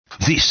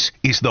This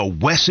is the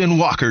Wes and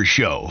Walker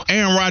Show.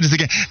 Aaron Rodgers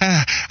again.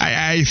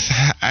 I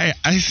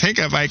think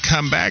if I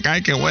come back,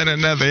 I can win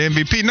another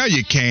MVP. No,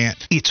 you can't.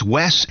 It's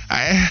Wes.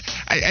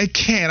 I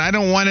can't. I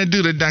don't want to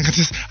do the dunk.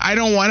 I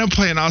don't want to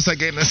play an All-Star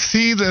game. The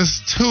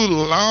season's too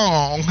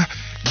long.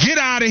 Get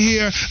out of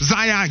here,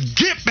 Zion.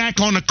 Get back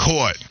on the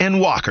court. And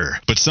Walker.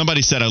 But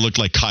somebody said I looked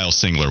like Kyle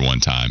Singler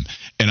one time,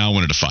 and I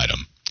wanted to fight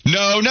him.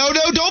 No,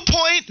 don't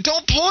point.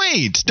 Don't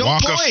point.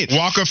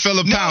 Walker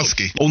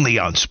Filipowski. No. Only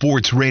on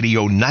Sports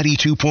Radio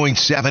 92.7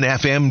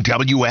 FM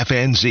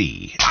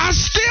WFNZ. I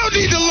still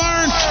need to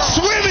learn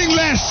swimming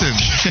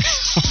lessons.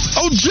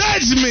 Oh,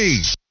 judge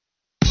me.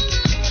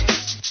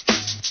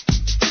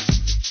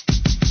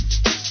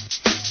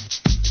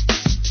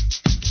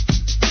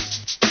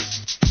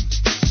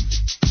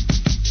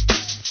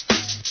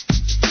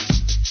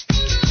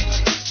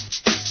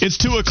 It's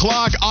 2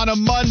 o'clock on a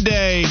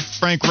Monday.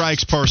 Frank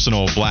Reich's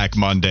personal Black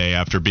Monday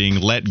after being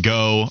let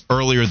go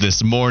earlier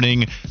this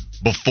morning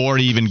before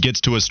he even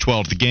gets to his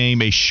 12th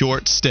game. A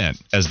short stint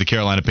as the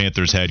Carolina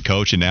Panthers head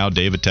coach. And now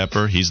David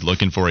Tepper, he's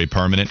looking for a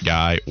permanent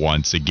guy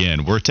once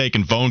again. We're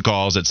taking phone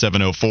calls at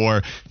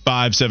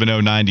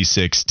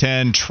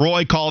 704-570-9610.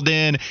 Troy called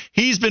in.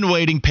 He's been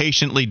waiting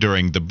patiently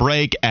during the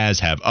break, as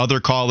have other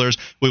callers.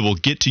 We will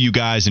get to you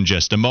guys in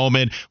just a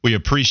moment. We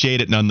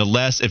appreciate it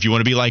nonetheless. If you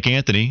want to be like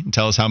Anthony and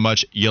tell us how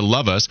much you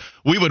love us,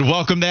 we would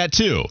welcome that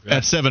too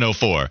at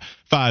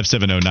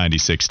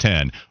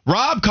 704-570-9610.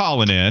 Rob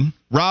calling in.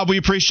 Rob, we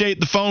appreciate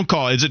the phone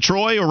call. Is it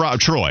Troy or Rob?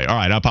 Troy. All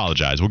right, I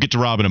apologize. We'll get to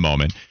Rob in a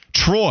moment.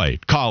 Troy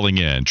calling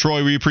in.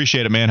 Troy, we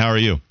appreciate it, man. How are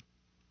you?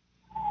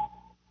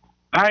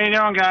 How you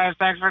doing, guys?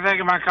 Thanks for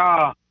taking my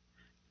call.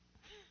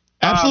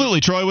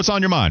 Absolutely, Troy. What's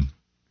on your mind?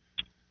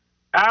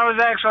 I was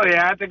actually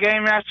at the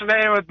game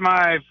yesterday with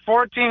my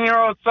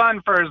 14-year-old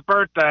son for his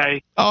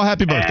birthday. Oh,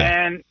 happy birthday.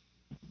 And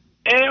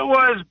it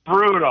was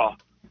brutal.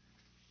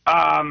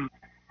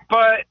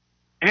 But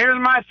here's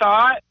my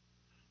thought.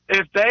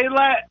 If they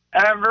let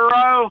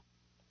Evero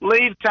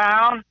leave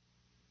town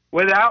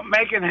without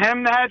making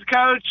him the head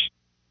coach,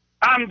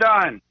 I'm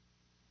done.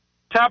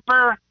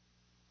 Tepper,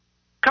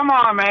 come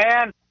on,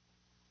 man.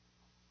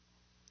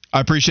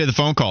 I appreciate the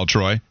phone call,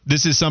 Troy.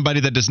 This is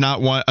somebody that does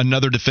not want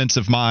another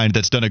defensive mind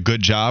that's done a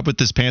good job with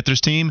this Panthers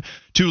team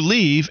to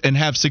leave and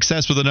have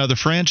success with another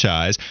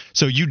franchise.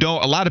 So you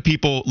don't – a lot of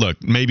people –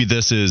 look, maybe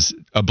this is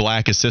a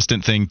black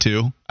assistant thing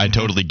too. I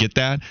totally get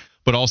that.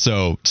 But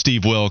also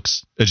Steve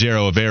Wilkes,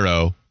 Ejiro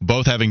Evero,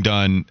 both having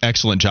done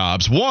excellent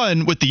jobs.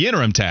 One with the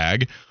interim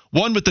tag,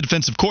 one with the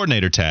defensive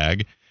coordinator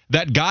tag,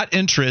 that got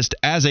interest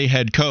as a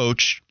head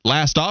coach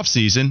last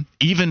offseason,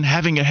 even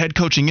having a head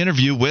coaching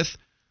interview with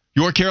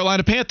your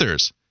Carolina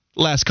Panthers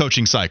last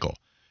coaching cycle.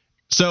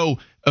 So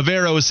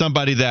Evero is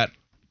somebody that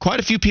quite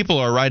a few people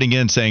are writing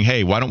in saying,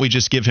 hey, why don't we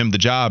just give him the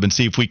job and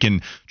see if we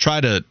can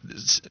try to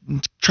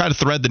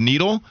thread the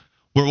needle,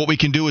 where what we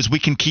can do is we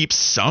can keep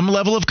some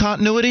level of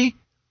continuity,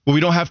 where we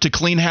don't have to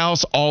clean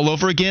house all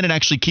over again and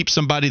actually keep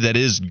somebody that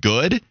is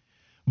good,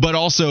 but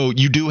also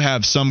you do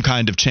have some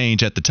kind of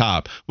change at the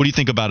top. What do you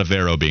think about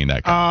Evero being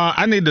that guy?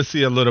 I need to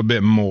see a little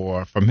bit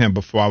more from him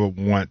before I would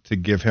want to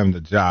give him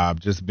the job,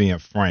 just being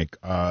frank.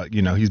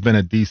 He's been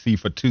a DC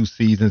for 2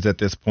 seasons at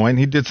this point.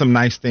 He did some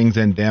nice things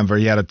in Denver.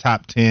 He had a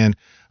top 10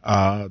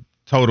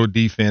 total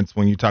defense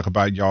when you talk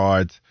about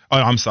yards. Oh,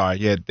 I'm sorry.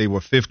 Yeah, they were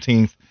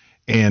 15th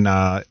in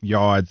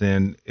yards,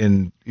 and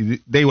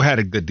they had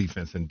a good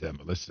defense in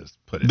Denver. Let's just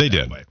put it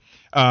that way.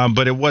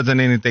 But it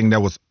wasn't anything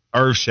that was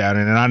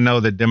earth-shattering, and I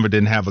know that Denver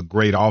didn't have a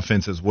great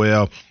offense as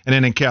well. And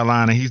then in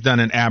Carolina, he's done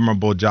an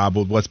admirable job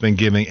with what's been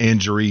giving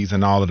injuries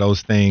and all of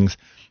those things.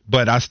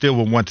 But I still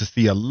would want to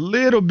see a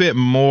little bit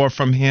more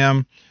from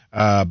him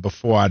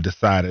before I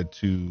decided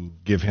to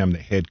give him the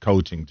head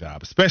coaching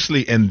job,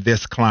 especially in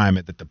this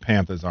climate that the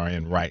Panthers are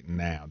in right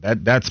now.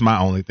 That's my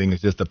only thing.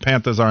 It's just the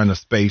Panthers are in a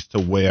space to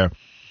where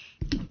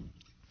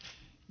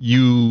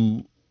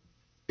you're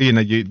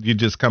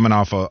just coming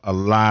off a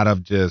lot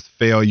of just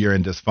failure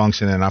and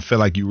dysfunction, and I feel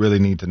like you really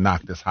need to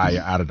knock this hire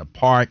out of the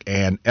park.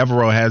 And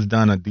Evero has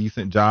done a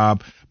decent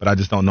job, but I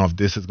just don't know if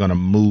this is going to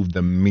move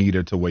the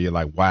meter to where you're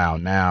like, wow,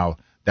 now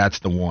that's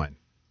the one.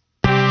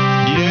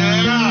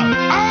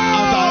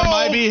 I thought it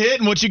might be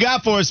hitting. What you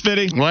got for us,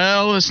 Fitty?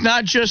 Well, it's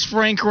not just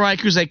Frank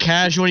Reich who's a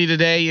casualty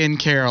today in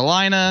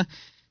Carolina.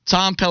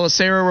 Tom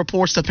Pelissero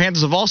reports the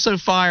Panthers have also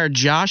fired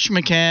Josh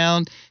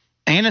McCown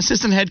and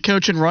assistant head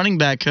coach and running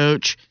back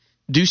coach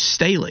Deuce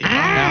Staley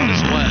out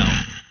as well.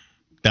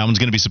 That one's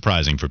going to be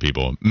surprising for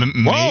people.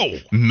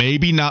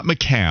 Maybe not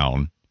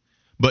McCown,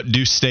 but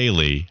Deuce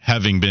Staley,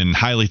 having been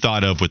highly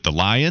thought of with the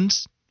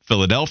Lions,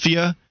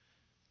 Philadelphia,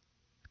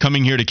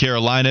 coming here to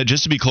Carolina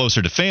just to be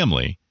closer to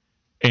family.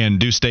 And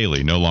Deuce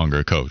Staley, no longer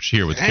a coach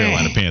here with the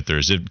Carolina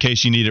Panthers. In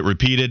case you need it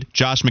repeated,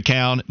 Josh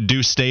McCown,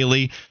 Deuce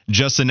Staley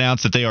just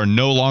announced that they are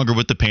no longer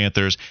with the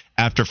Panthers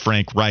after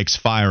Frank Reich's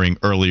firing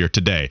earlier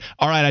today.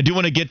 All right, I do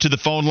want to get to the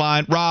phone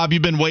line. Rob,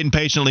 you've been waiting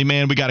patiently,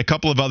 man. We got a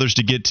couple of others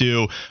to get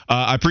to.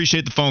 I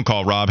appreciate the phone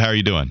call, Rob. How are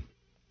you doing?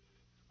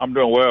 I'm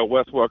doing well,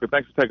 Wes Welker.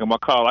 Thanks for taking my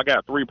call. I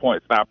got 3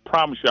 points. And I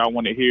promise you I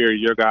want to hear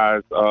your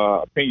guys'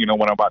 opinion on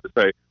what I'm about to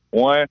say.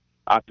 One,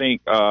 I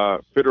think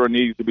Fitterer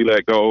needs to be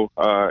let go.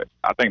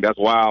 I think that's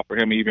wild for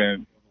him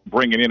even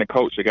bringing in a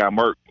coach that got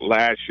murked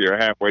last year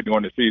halfway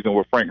during the season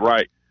with Frank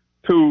Reich.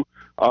 Two,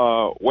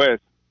 Wes,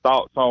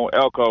 thoughts on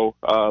Elko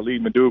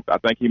leaving Duke. I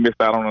think he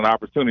missed out on an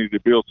opportunity to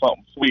build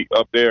something sweet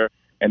up there.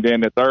 And then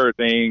the third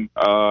thing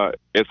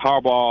is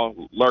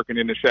Harbaugh lurking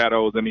in the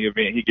shadows in the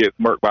event he gets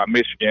murked by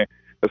Michigan.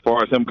 As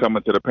far as him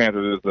coming to the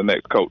Panthers as the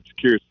next coach,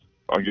 curious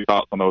on your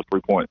thoughts on those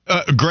 3 points.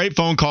 Great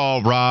phone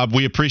call, Rob.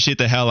 We appreciate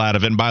the hell out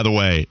of it. And by the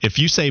way, if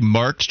you say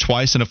marked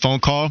twice in a phone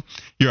call,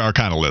 you're our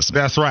kind of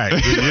listener. That's right.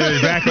 You're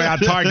exactly our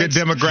target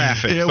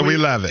demographic. Yeah, so we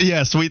love it.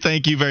 Yes, we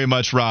thank you very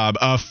much, Rob.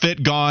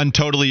 Fit gone,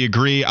 totally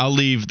agree. I'll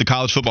leave the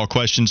college football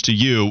questions to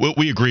you.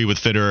 We agree with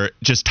Fitterer.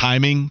 Just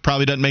timing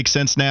probably doesn't make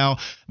sense now.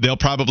 They'll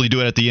probably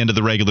do it at the end of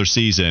the regular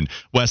season.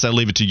 Wes, I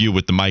leave it to you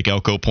with the Mike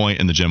Elko point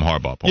and the Jim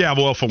Harbaugh point. Yeah,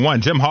 well, for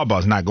one, Jim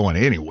Harbaugh's not going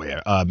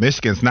anywhere.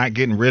 Michigan's not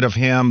getting rid of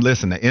him.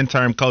 Listen, the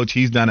interim coach,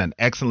 he's done an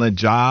excellent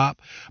job.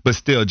 But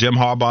still, Jim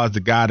Harbaugh is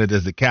the guy that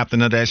is the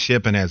captain of that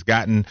ship and has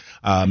gotten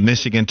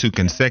Michigan to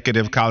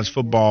consecutive college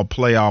football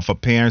playoff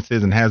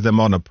appearances and has them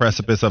on the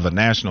precipice of a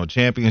national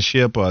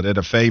championship. They're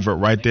the favorite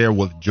right there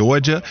with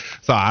Georgia.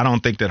 So I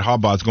don't think that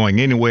Harbaugh's going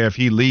anywhere. If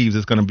he leaves,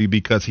 it's going to be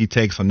because he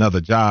takes another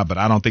job. But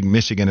I don't think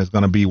Michigan is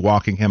going to be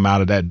walking him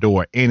out of that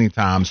door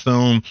anytime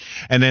soon.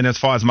 And then as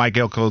far as Mike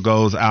Elko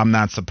goes, I'm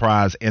not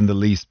surprised in the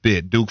least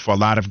bit. Duke, for a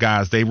lot of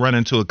guys, they run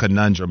into a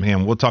conundrum here.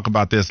 And we'll talk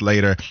about this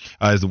later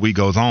as the week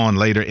goes on,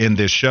 later in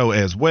this show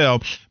as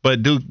well.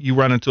 But Duke, you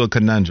run into a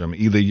conundrum.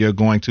 Either you're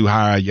going to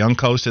hire a young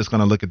coach that's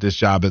going to look at this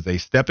job as a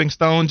stepping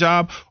stone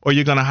job, or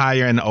you're going to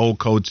hire an old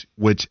coach,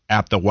 which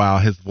after a while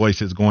his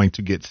voice is going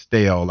to get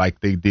stale like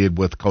they did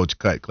with Coach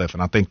Cutcliffe.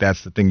 And I think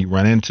that's the thing you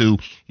run into.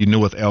 You knew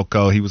with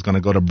Elko he was going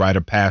to go to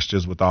brighter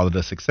pastures with all of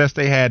the success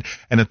they had.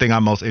 And the thing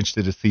I'm most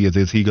interested to see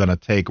is he going to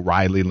take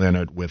Riley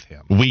Leonard with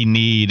him? We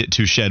need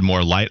to shed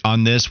more light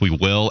on this. We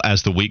will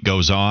as the week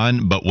goes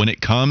on. But when it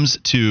comes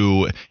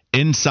to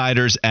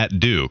insiders at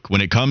Duke,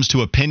 when it comes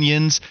to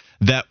opinions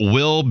that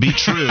will be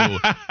true,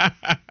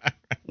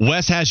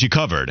 Wes has you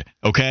covered,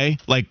 okay?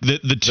 Like the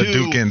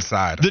Duke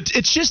insider.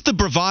 It's just the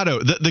bravado,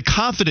 the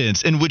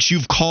confidence in which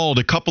you've called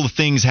a couple of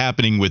things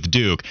happening with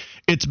Duke.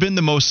 It's been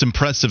the most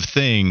impressive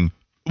thing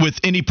with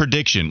any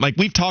prediction. Like,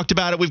 we've talked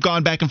about it, we've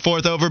gone back and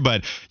forth over,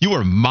 but you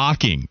were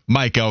mocking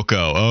Mike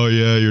Elko. Oh,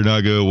 yeah, you're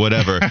not good,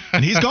 whatever.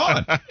 And he's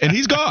gone.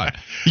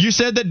 You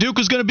said that Duke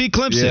was going to beat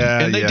Clemson,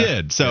 and they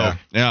did. So,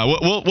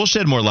 we'll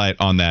shed more light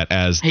on that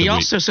as He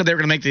also said they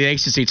were going to make the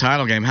ACC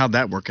title game. How'd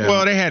that work out?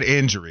 Well, they had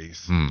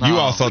injuries. You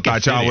also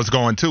thought y'all was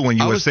going to when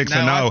you were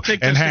 6-0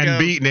 and hadn't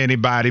beaten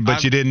anybody,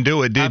 but you didn't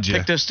do it, did you? I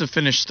picked us to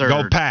finish third.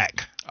 Go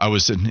Pack. I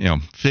was,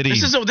 Fitty.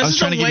 This is a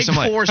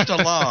Wake Forest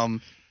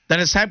alum that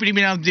is happy to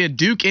be now the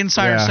Duke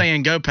insider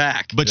saying go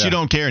Pack. But you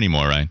don't care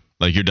anymore, right?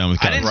 Like, you're done with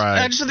college.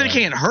 I just said they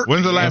can't hurt me.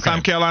 When's the last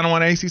time Carolina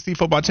won an ACC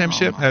football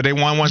championship? Have they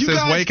won one since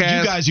Wake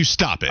has? You guys, you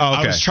stop it.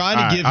 I was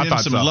trying to give him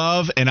some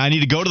love, and I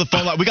need to go to the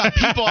phone line. We got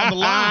people on the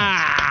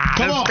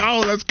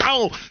line. Let's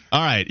go.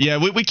 All right. Yeah,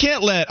 we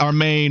can't let our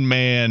main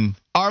man,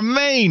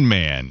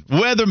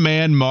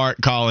 weatherman Mark,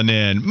 calling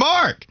in.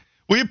 Mark,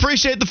 we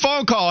appreciate the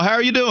phone call. How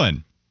are you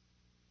doing?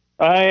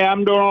 Hey,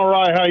 I'm doing all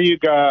right. How you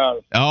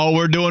guys? Oh,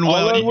 we're doing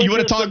well. You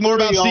want to talk more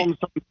about some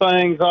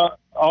things?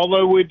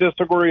 Although we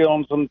disagree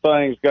on some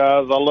things,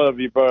 guys, I love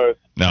you both.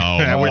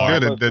 No, we're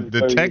good.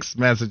 The text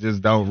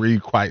messages don't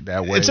read quite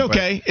that way. It's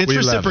okay. It's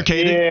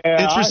reciprocated.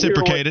 Yeah, it's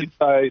reciprocated.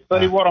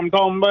 See what I'm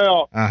talking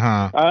about?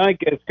 I think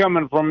it's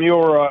coming from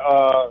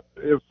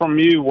from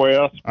you,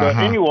 Wes. But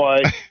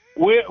anyway,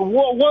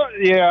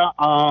 Yeah.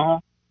 I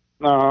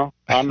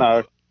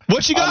know.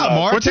 What you got,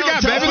 Mark? What you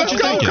got, baby?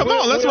 Let's go. Come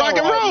on, let's rock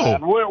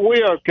and roll.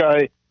 We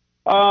okay.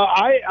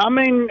 I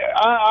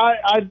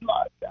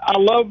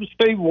love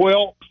Steve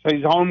Wilkes.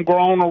 He's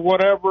homegrown or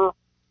whatever,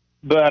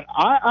 but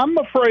I'm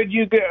afraid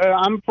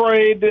I'm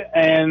afraid,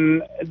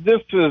 and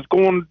this is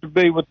going to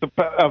be with the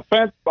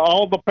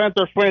all the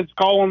Panthers fans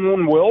calling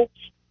on Wilkes.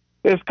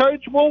 Is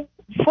coach? Well,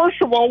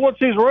 first of all, what's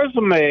his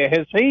resume?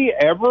 Has he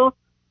ever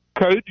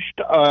coached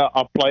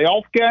a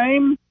playoff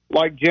game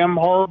like Jim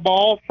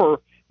Harbaugh?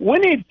 We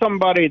need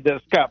somebody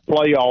that's got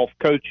playoff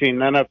coaching,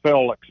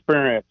 NFL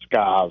experience,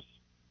 guys.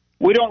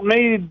 We don't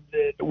need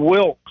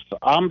Wilkes.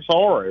 I'm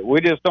sorry. We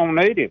just don't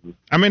need him.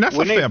 I mean, that's a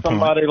fair point. We need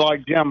somebody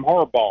like Jim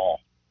Harbaugh.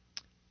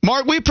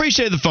 Mark, we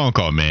appreciate the phone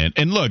call, man.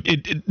 And look,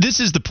 this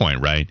is the point,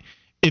 right?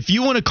 If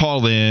you want to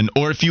call in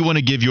or if you want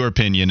to give your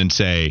opinion and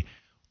say,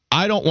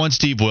 I don't want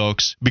Steve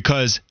Wilkes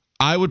because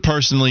I would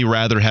personally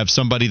rather have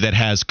somebody that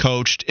has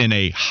coached in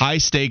a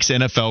high-stakes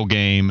NFL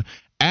game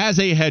as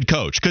a head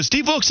coach. Because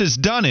Steve Wilkes has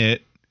done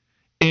it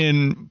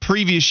in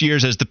previous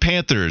years as the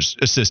Panthers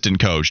assistant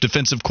coach,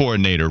 defensive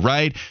coordinator,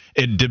 right?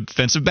 A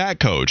defensive back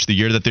coach the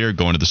year that they were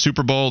going to the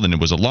Super Bowl, and it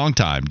was a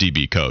long-time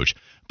DB coach.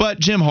 But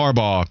Jim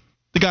Harbaugh,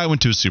 the guy went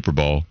to a Super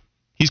Bowl.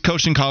 He's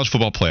coaching college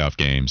football playoff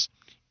games.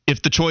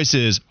 If the choice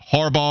is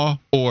Harbaugh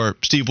or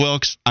Steve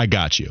Wilkes, I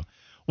got you.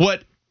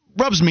 What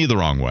rubs me the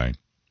wrong way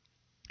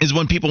is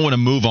when people want to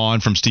move on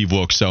from Steve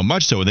Wilks so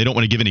much so, and they don't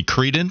want to give any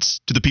credence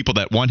to the people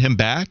that want him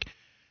back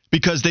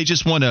because they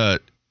just want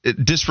to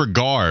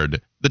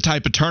disregard the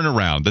type of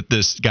turnaround that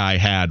this guy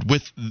had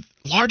with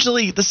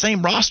largely the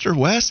same roster,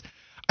 Wes.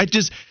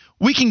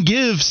 We can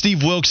give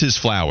Steve Wilks his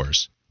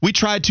flowers. We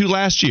tried to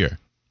last year.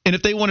 And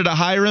if they wanted to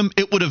hire him,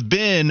 it would have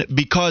been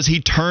because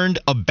he turned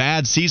a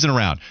bad season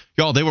around.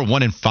 Y'all, they were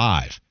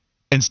 1-5.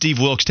 And Steve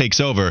Wilks takes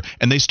over,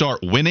 and they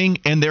start winning,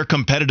 and they're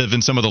competitive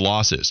in some of the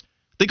losses.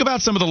 Think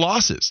about some of the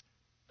losses.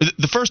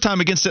 The first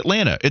time against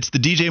Atlanta, it's the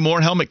DJ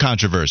Moore helmet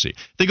controversy.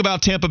 Think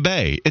about Tampa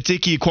Bay. It's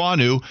Ike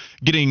Ekwonu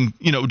getting,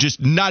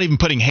 just not even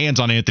putting hands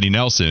on Anthony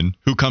Nelson,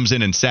 who comes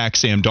in and sacks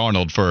Sam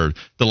Darnold for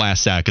the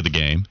last sack of the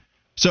game.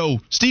 So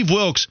Steve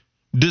Wilks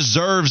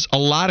deserves a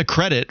lot of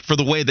credit for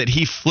the way that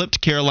he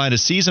flipped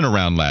Carolina's season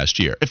around last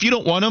year. If you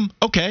don't want him,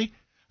 okay,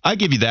 I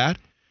give you that.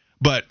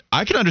 But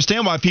I can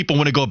understand why people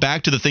want to go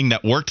back to the thing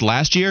that worked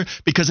last year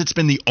because it's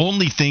been the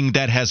only thing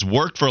that has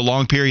worked for a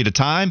long period of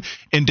time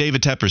in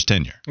David Tepper's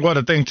tenure. Well,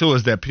 the thing, too,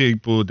 is that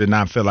people did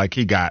not feel like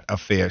he got a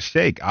fair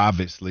shake,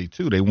 obviously,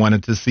 too. They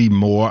wanted to see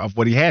more of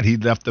what he had. He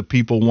left the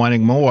people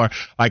wanting more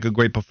like a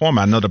great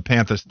performer. I know the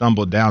Panthers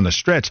stumbled down the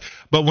stretch.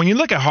 But when you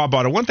look at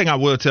Harbaugh, the one thing I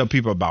will tell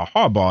people about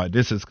Harbaugh,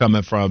 this is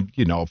coming from,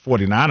 a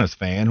 49ers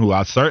fan who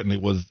I certainly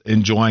was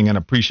enjoying and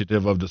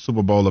appreciative of the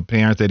Super Bowl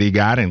appearance that he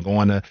got and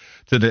going to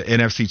the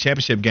NFC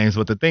Championship games.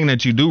 But the thing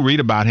that you do read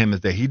about him is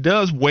that he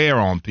does wear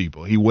on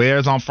people. He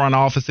wears on front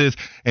offices,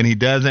 and he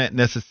doesn't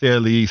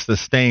necessarily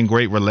sustain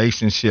great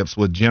relationships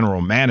with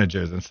general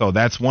managers. And so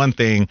that's one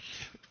thing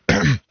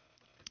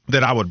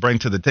that I would bring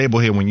to the table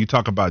here when you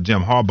talk about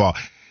Jim Harbaugh.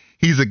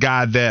 He's a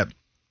guy that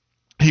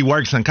he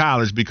works in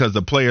college because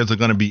the players are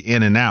going to be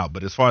in and out.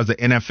 But as far as the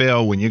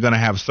NFL, when you're going to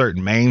have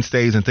certain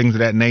mainstays and things of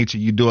that nature,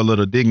 you do a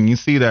little digging. You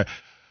see that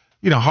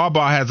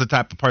Harbaugh has a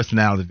type of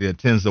personality that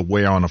tends to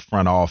wear on a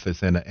front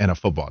office and a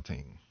football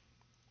team.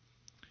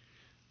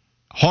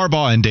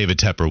 Harbaugh and David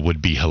Tepper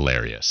would be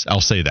hilarious. I'll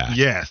say that.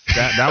 Yes,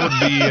 that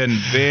would be a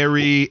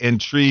very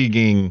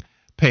intriguing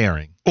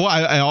pairing. Well,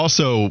 I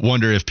also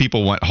wonder if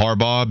people want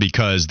Harbaugh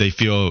because they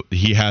feel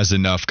he has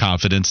enough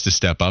confidence to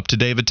step up to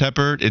David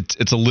Tepper.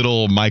 It's a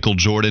little Michael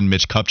Jordan,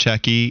 Mitch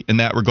Kupchak-y in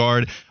that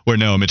regard, where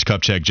no, Mitch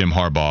Kupchak, Jim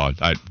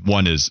Harbaugh,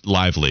 one is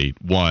lively,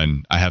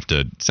 one I have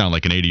to sound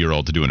like an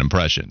 80-year-old to do an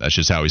impression. That's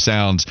just how he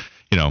sounds.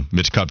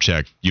 Mitch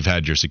Kupchak, you've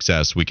had your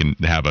success. We can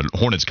have a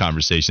Hornets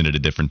conversation at a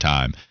different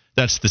time.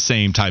 That's the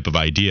same type of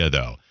idea,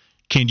 though.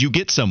 Can you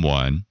get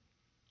someone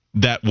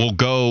that will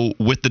go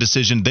with the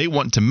decision they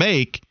want to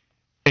make?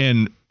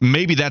 And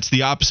maybe that's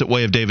the opposite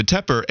way of David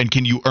Tepper. And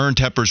can you earn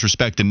Tepper's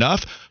respect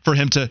enough for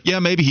him to,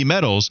 maybe he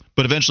meddles,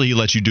 but eventually he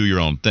lets you do your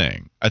own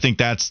thing? I think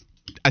that's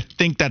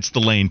the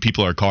lane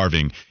people are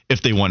carving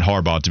if they want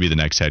Harbaugh to be the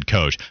next head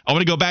coach. I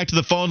want to go back to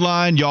the phone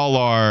line. Y'all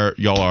are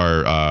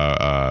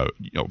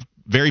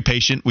very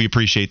patient. We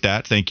appreciate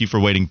that. Thank you for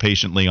waiting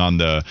patiently on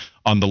the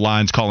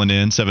lines calling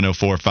in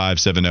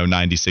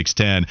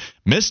 704-570-9610.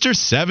 Mr.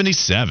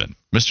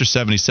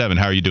 77,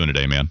 how are you doing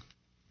today, man?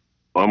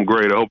 I'm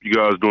great. I hope you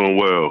guys are doing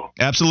well.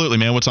 Absolutely,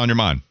 man. What's on your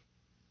mind?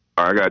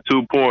 I got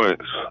 2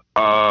 points.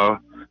 As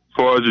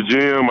far as the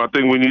GM, I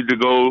think we need to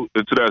go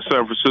into that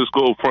San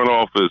Francisco front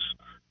office.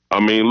 I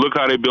mean, look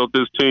how they built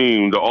this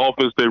team. The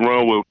offense they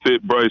run will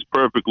fit Bryce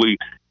perfectly,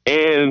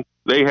 and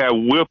they have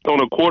whiffed on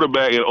a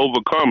quarterback and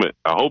overcome it.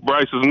 I hope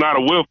Bryce is not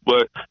a whiff,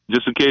 but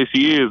just in case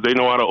he is, they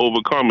know how to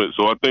overcome it.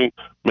 So I think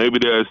maybe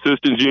the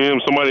assistant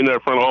GM, somebody in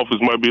that front office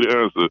might be the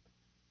answer.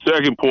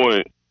 Second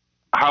point,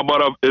 how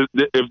about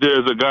if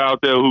there's a guy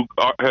out there who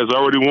has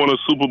already won a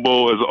Super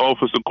Bowl as an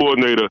offensive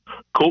coordinator,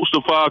 coached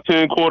a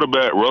 5'10"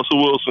 quarterback, Russell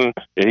Wilson,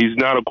 and he's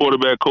not a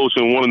quarterback coach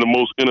in one of the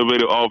most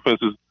innovative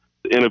offenses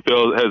the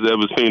NFL has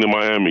ever seen in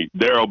Miami,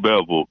 Darrell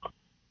Bevell.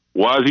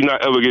 Why is he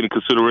not ever getting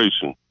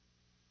consideration?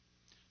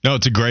 No,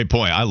 it's a great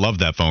point. I love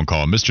that phone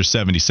call. Mr.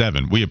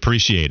 77, we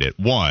appreciate it.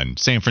 One,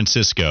 San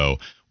Francisco,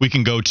 we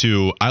can go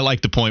to, I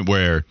like the point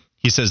where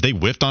he says they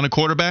whiffed on a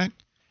quarterback,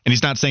 and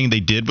he's not saying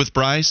they did with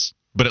Bryce,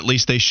 but at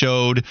least they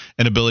showed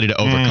an ability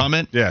to overcome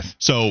it. Yes.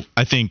 So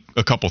I think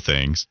a couple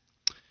things.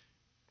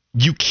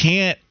 You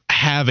can't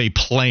have a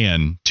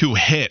plan to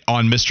hit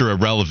on Mr.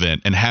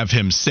 Irrelevant and have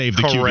him save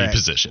the QB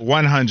position.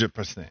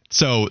 100%.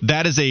 So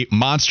that is a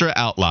monster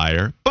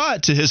outlier.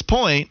 But to his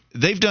point,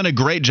 they've done a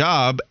great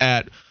job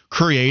at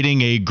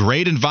creating a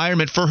great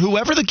environment for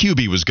whoever the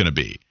QB was going to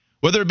be.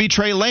 Whether it be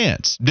Trey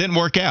Lance, didn't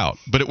work out,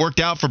 but it worked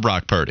out for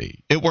Brock Purdy.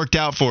 It worked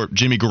out for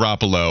Jimmy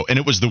Garoppolo. And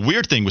it was the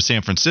weird thing with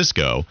San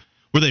Francisco,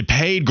 where they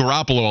paid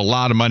Garoppolo a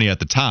lot of money at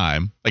the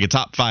time, like a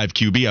top 5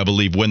 QB, I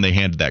believe, when they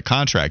handed that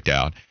contract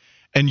out.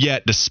 And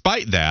yet,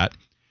 despite that,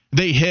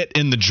 they hit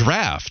in the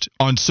draft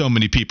on so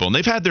many people. And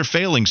they've had their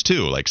failings,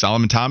 too. Like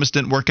Solomon Thomas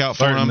didn't work out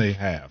for them. Certainly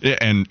have.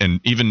 And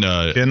even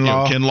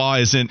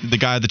Kinlaw isn't the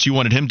guy that you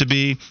wanted him to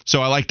be.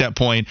 So I like that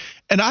point.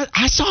 And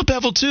I saw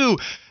Bevell, too.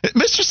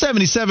 Mr.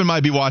 77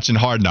 might be watching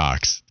Hard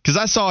Knocks, because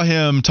I saw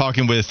him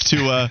talking with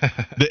Tua,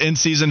 the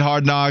in-season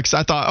Hard Knocks.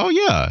 I thought, oh,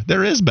 yeah,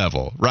 there is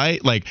Bevell,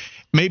 right? Like,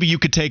 maybe you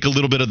could take a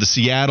little bit of the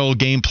Seattle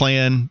game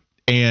plan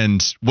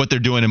and what they're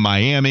doing in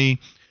Miami.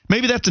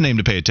 Maybe that's a name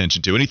to pay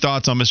attention to. Any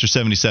thoughts on Mr.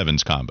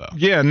 77's combo?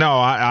 Yeah, no,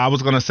 I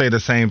was going to say the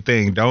same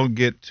thing. Don't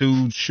get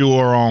too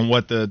sure on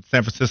what the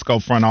San Francisco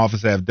front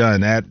office have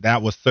done.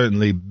 That was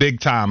certainly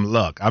big-time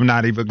luck. I'm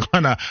not even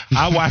going to –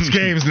 I watch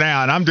games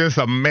now, and I'm just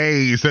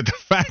amazed at the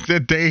fact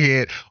that they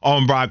hit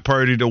on Brock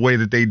Purdy the way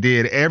that they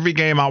did. Every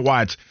game I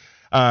watch,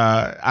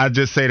 I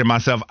just say to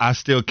myself, I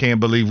still can't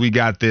believe we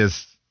got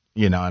this,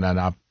 and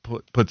I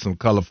put some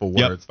colorful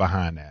words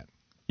behind that.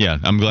 Yeah,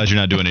 I'm glad you're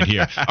not doing it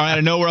here. All right, I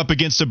know we're up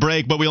against a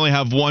break, but we only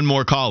have one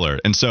more caller.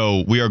 And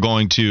so we are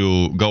going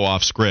to go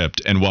off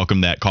script and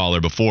welcome that caller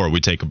before we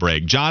take a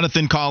break.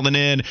 Jonathan calling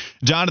in.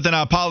 Jonathan,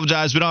 I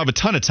apologize. We don't have a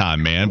ton of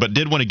time, man, but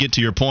did want to get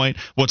to your point.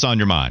 What's on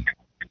your mind?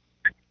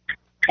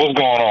 What's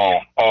going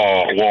on?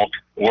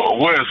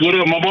 Wes, what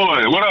up, my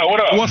boy? What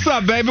up? What's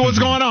up, baby? What's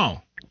going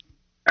on?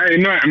 Hey,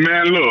 nothing,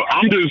 man. Look,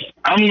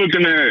 I'm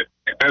looking at,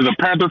 as a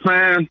Panther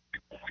fan,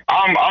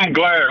 I'm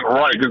glad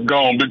Reich is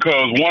gone,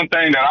 because one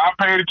thing that I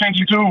paid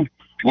attention to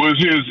was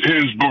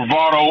his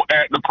bravado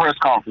at the press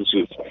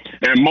conferences.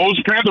 And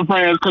most Panther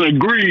fans can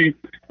agree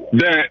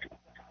that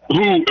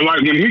when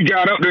he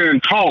got up there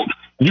and talked,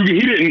 he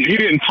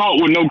didn't talk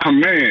with no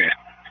command.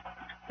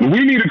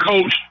 We need a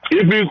coach,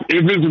 if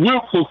it's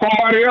Wilkes or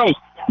somebody else,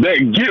 that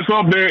gets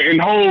up there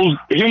and holds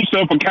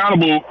himself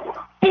accountable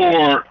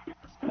for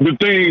the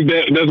things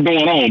that's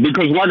going on.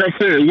 Because like I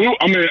said,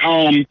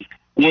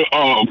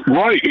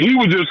 Reich, he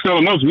was just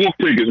selling us wolf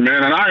tickets,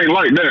 man, and I ain't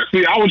like that.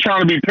 See, I was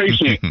trying to be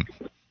patient.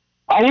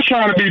 I was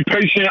trying to be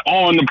patient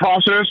on the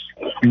process,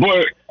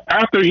 but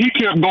after he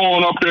kept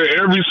going up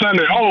there every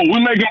Sunday,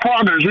 we're making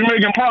progress,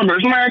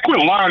 man,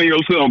 quit lying to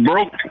yourself,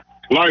 bro.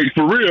 Like,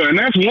 for real. And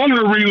that's one of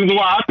the reasons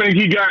why I think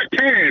he got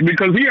canned,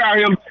 because he out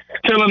here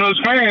telling us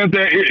fans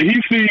that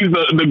he sees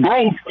the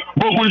growth,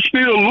 but we're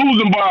still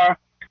losing by,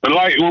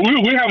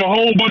 we have a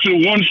whole bunch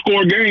of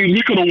one-score games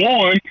we could have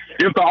won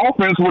if the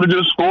offense would have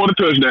just scored a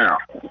touchdown.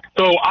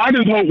 So I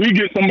just hope we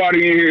get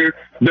somebody in here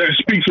that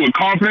speaks with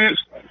confidence,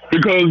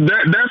 because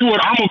that's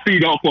what I'm going to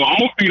feed off of. I'm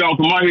going to feed off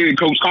of my head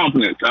coach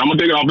confidence. I'm going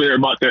to take it off there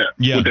about that.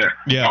 Yeah,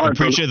 All right,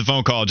 appreciate the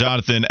phone call,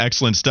 Jonathan.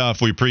 Excellent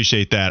stuff. We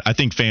appreciate that. I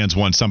think fans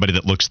want somebody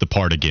that looks the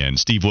part again.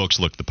 Steve Wilkes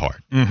looked the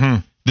part.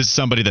 Mm-hmm. This is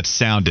somebody that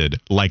sounded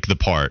like the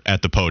part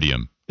at the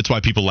podium. It's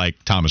why people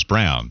like Thomas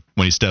Brown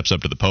when he steps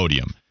up to the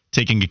podium.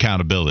 Taking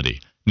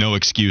accountability, no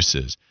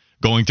excuses,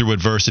 going through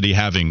adversity,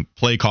 having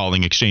play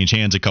calling, exchange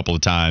hands a couple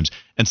of times,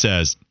 and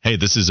says, hey,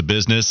 this is a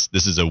business.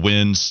 This is a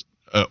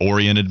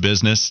wins-oriented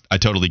business. I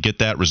totally get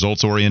that,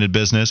 results-oriented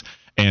business,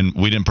 and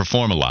we didn't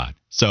perform a lot.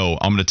 So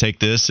I'm going to take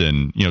this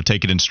and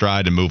take it in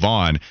stride and move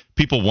on.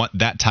 People want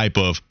that type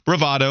of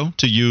bravado,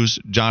 to use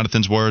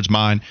Jonathan's words,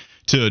 mine,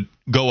 to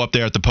go up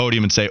there at the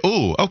podium and say,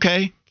 oh,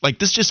 okay, like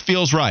this just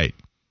feels right.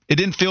 It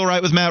didn't feel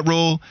right with Matt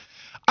Rule.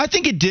 I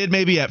think it did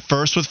maybe at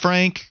first with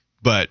Frank.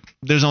 But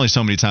there's only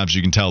so many times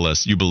you can tell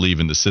us you believe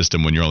in the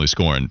system when you're only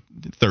scoring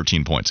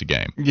 13 points a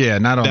game. Yeah,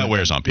 not only that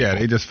wears on people. Yeah,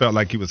 they just felt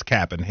like he was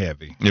capping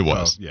heavy. It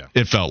was. So, yeah.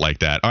 It felt like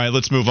that. All right,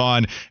 let's move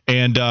on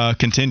and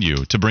continue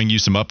to bring you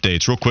some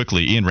updates. Real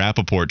quickly, Ian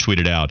Rappaport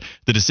tweeted out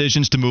the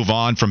decisions to move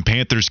on from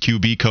Panthers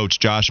QB coach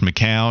Josh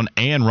McCown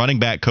and running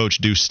back coach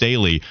Deuce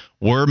Staley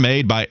were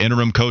made by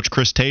interim coach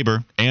Chris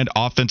Tabor and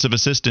offensive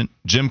assistant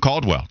Jim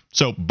Caldwell.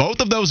 So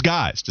both of those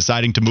guys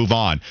deciding to move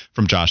on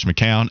from Josh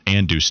McCown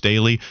and Deuce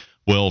Staley.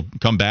 We'll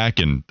come back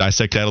and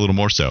dissect that a little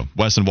more so.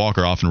 Wes and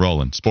Walker off and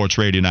rolling. Sports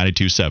Radio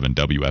 92.7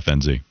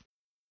 WFNZ.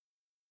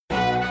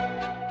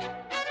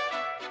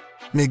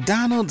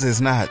 McDonald's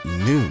is not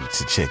new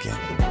to chicken.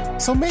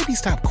 So maybe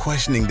stop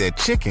questioning their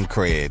chicken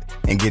cred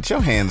and get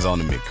your hands on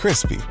the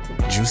McCrispy.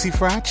 Juicy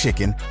fried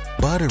chicken,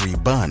 buttery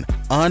bun,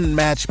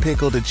 unmatched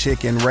pickle to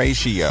chicken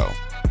ratio.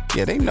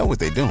 Yeah, they know what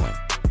they're doing.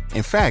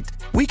 In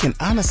fact, we can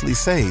honestly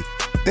say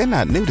they're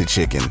not new to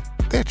chicken.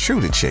 They're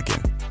true to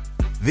chicken.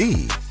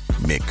 The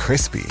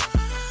McCrispy.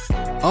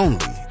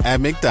 Only at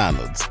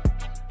McDonald's.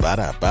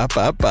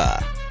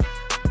 Ba-da-ba-ba-ba.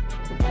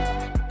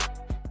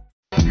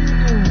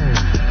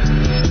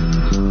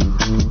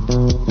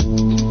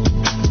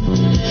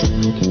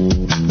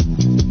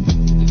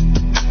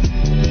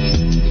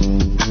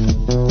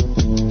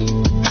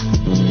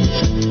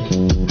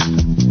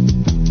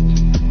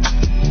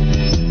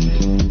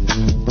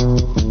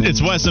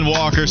 It's Wes and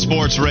Walker,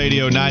 Sports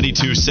Radio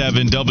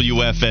 92.7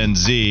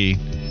 WFNZ.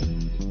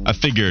 I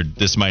figured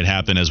this might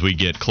happen as we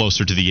get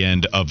closer to the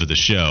end of the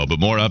show, but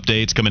more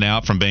updates coming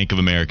out from Bank of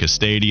America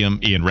Stadium.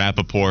 Ian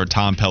Rappaport,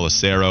 Tom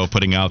Pelissero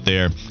putting out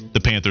there. The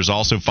Panthers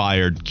also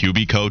fired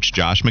QB coach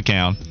Josh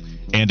McCown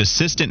and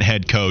assistant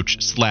head coach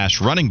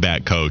 / running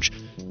back coach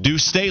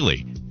Deuce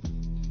Staley.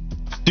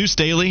 Deuce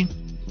Staley,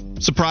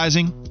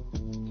 surprising.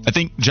 I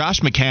think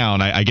Josh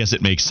McCown, I guess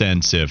it makes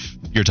sense if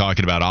you're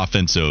talking about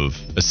offensive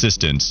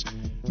assistants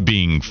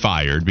being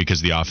fired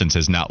because the offense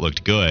has not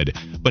looked good.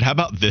 But how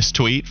about this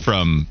tweet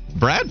from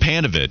Brad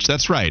Panovich?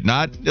 That's right,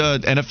 not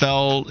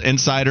NFL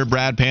insider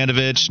Brad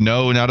Panovich.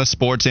 No, not a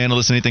sports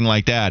analyst, anything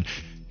like that.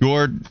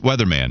 Your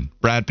weatherman,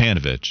 Brad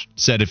Panovich,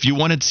 said if you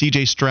wanted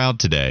C.J. Stroud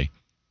today,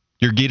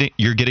 you're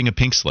getting a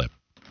pink slip.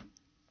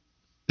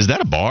 Is that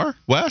a bar,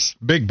 Wes?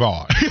 Big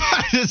bar.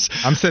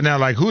 I'm sitting there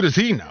like, who does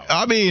he know?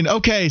 I mean,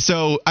 okay,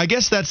 so I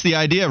guess that's the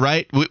idea,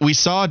 right? We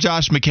saw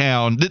Josh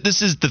McCown.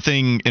 This is the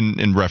thing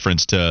in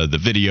reference to the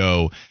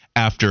video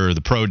after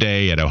the pro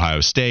day at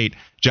Ohio State.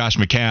 Josh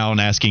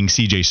McCown asking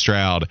C.J.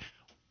 Stroud,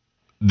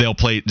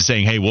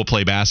 saying, hey, we'll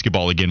play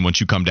basketball again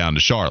once you come down to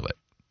Charlotte.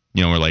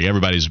 We're like,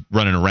 everybody's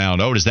running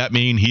around. Oh, does that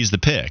mean he's the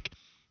pick?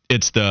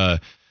 It's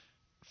the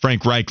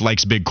Frank Reich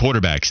likes big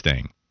quarterbacks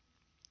thing.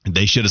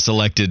 They should have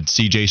selected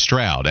C.J.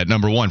 Stroud at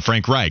number 1.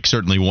 Frank Reich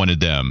certainly wanted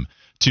them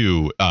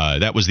to.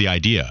 That was the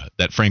idea,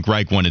 that Frank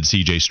Reich wanted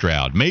C.J.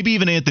 Stroud. Maybe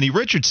even Anthony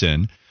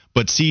Richardson,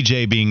 but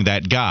C.J. being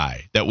that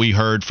guy that we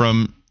heard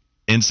from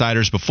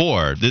insiders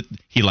before. That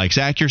he likes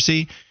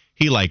accuracy.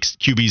 He likes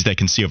QBs that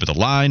can see over the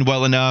line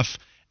well enough.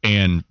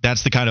 And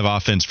that's the kind of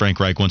offense Frank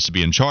Reich wants to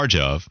be in charge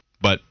of.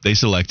 But they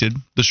selected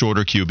the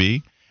shorter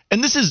QB.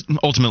 And this is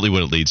ultimately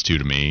what it leads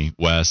to me,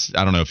 Wes.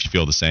 I don't know if you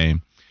feel the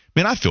same.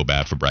 Man, I feel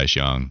bad for Bryce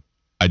Young.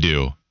 I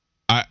do.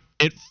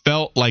 It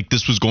felt like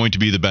this was going to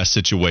be the best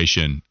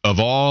situation of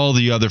all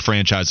the other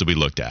franchises we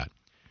looked at.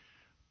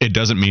 It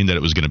doesn't mean that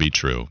it was going to be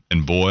true.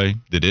 And boy,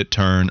 did it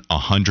turn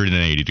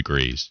 180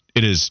 degrees.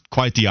 It is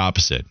quite the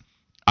opposite.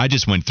 I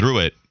just went through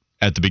it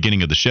at the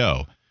beginning of the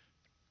show.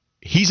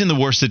 He's in the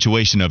worst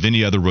situation of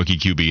any other rookie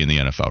QB in the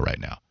NFL right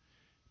now,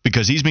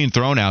 because he's being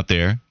thrown out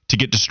there to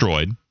get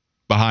destroyed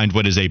behind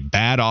what is a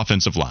bad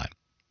offensive line.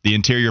 The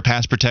interior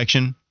pass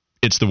protection,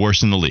 it's the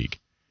worst in the league.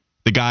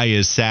 The guy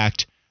is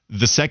sacked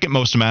the second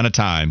most amount of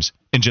times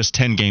in just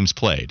 10 games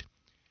played.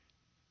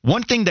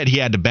 One thing that he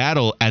had to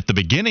battle at the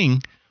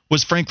beginning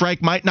was Frank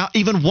Reich might not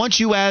even want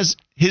you as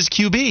his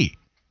QB,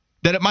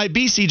 that it might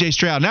be C.J.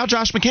 Stroud. Now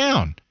Josh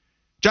McCown.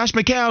 Josh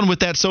McCown with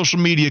that social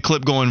media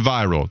clip going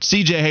viral.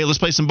 C.J., hey, let's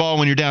play some ball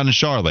when you're down in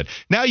Charlotte.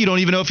 Now you don't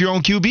even know if your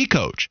own QB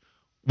coach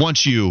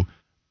wants you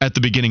at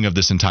the beginning of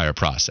this entire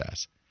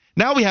process.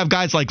 Now we have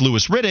guys like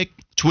Louis Riddick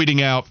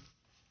tweeting out,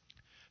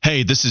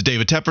 hey, this is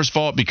David Tepper's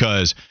fault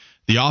because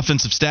the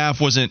offensive staff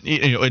wasn't,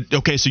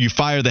 okay, so you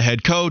fire the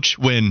head coach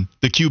when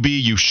the QB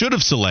you should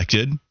have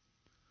selected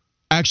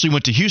actually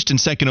went to Houston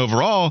second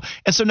overall.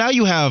 And so now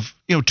you have,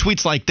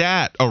 tweets like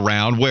that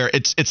around where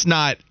it's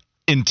not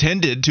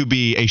intended to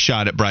be a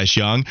shot at Bryce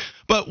Young.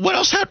 But what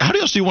else? How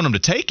else do you want him to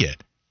take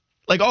it?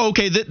 Like, oh,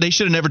 okay, they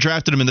should have never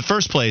drafted him in the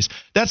first place.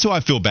 That's who I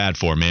feel bad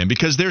for, man,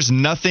 because there's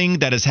nothing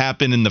that has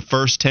happened in the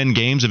first 10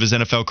 games of his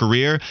NFL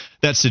career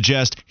that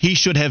suggests he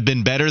should have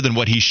been better than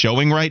what he's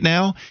showing right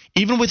now.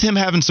 Even with him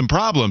having some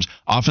problems,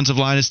 offensive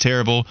line is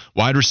terrible,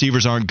 wide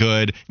receivers aren't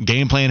good,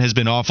 game plan has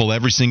been awful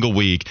every single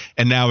week,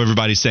 and now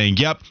everybody's saying,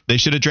 yep, they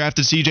should have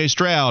drafted C.J.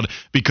 Stroud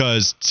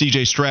because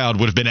C.J. Stroud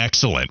would have been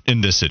excellent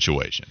in this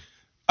situation.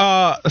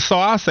 So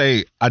I'll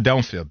say I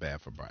don't feel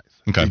bad for Bryce.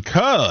 Okay.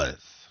 Because,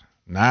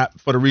 not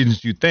for the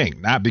reasons you think,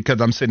 not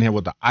because I'm sitting here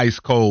with the ice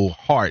cold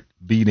heart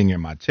beating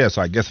in my chest.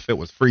 So I guess if it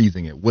was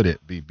freezing, it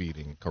wouldn't be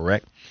beating,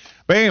 correct?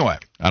 But anyway.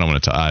 I don't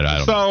want to I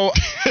don't know.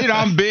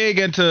 I'm big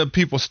into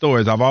people's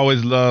stories. I've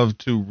always loved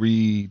to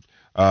read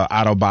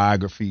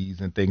autobiographies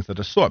and things of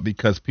the sort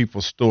because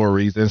people's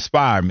stories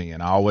inspire me.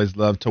 And I always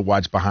love to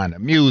watch behind the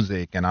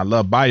music. And I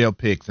love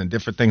biopics and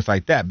different things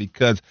like that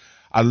because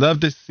I love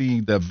to see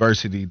the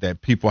adversity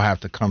that people have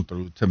to come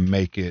through to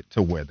make it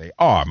to where they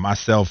are.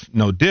 Myself,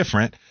 no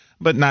different,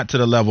 but not to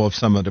the level of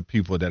some of the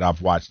people that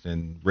I've watched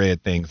and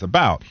read things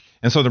about.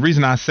 And so the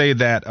reason I say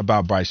that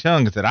about Bryce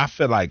Young is that I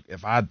feel like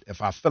if I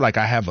feel like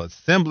I have a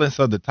semblance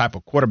of the type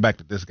of quarterback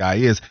that this guy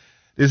is,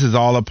 this is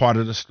all a part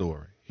of the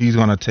story. He's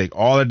going to take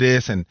all of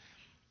this and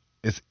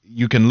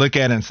you can look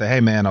at it and say, hey,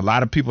 man, a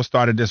lot of people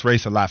started this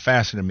race a lot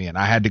faster than me, and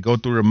I had to go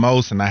through the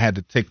most, and I had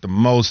to take the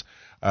most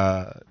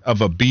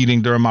of a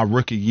beating during my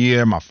rookie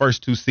year, my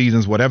first 2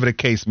 seasons, whatever the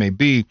case may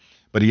be.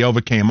 But he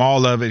overcame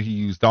all of it. He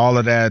used all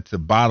of that to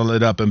bottle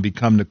it up and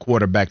become the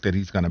quarterback that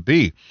he's going to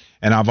be.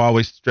 And I've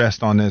always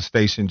stressed on this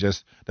station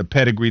just the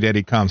pedigree that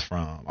he comes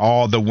from,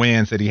 all the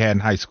wins that he had in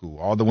high school,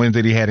 all the wins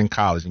that he had in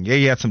college. And, yeah,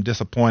 he had some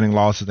disappointing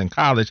losses in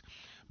college.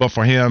 But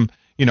for him,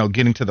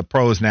 getting to the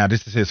pros now,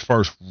 this is his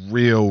first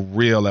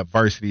real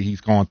adversity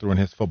he's gone through in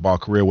his football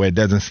career where it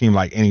doesn't seem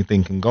like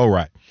anything can go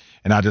right.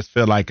 And I just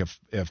feel like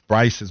if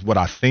Bryce is what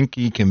I think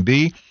he can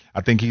be,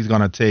 I think he's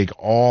going to take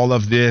all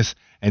of this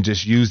and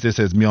just use this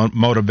as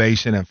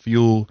motivation and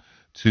fuel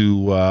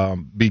to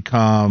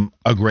become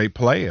a great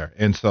player.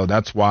 And so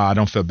that's why I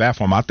don't feel bad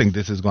for him. I think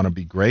this is going to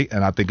be great,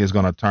 and I think it's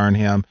going to turn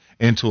him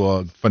into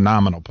a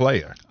phenomenal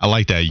player. I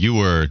like that. You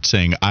were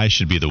saying I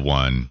should be the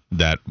one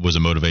that was a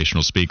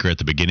motivational speaker at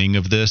the beginning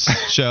of this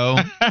show.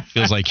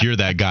 Feels like you're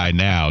that guy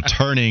now,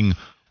 turning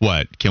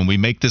what? Can we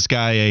make this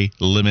guy a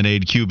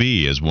lemonade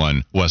QB, as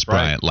one Wes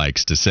Bryant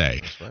likes to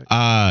say?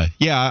 Right.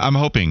 Yeah, I'm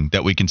hoping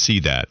that we can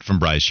see that from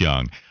Bryce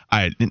Young.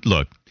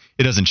 Look,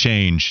 it doesn't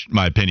change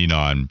my opinion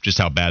on just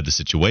how bad the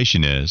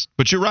situation is.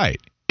 But you're right.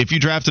 If you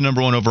draft the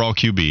number 1 overall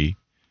QB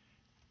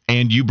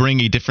and you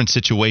bring a different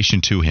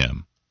situation to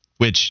him,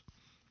 which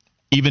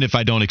even if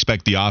I don't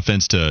expect the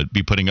offense to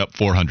be putting up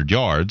 400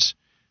 yards,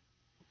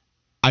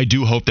 I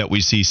do hope that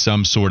we see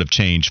some sort of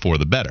change for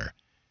the better.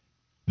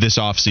 This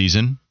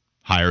offseason,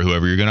 hire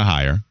whoever you're going to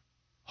hire.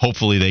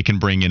 Hopefully they can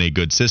bring in a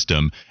good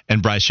system,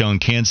 and Bryce Young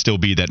can still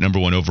be that number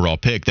 1 overall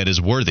pick that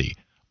is worthy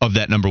of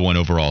that number 1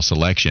 overall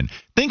selection.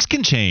 Things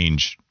can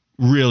change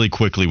really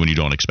quickly when you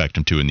don't expect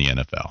them to in the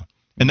NFL.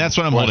 And that's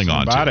what I'm holding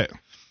on to.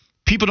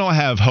 People don't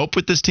have hope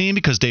with this team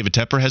because David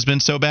Tepper has been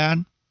so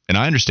bad, and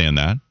I understand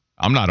that.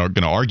 I'm not going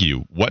to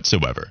argue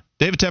whatsoever.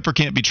 David Tepper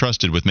can't be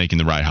trusted with making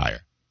the right hire.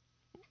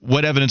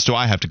 What evidence do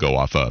I have to go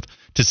off of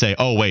to say,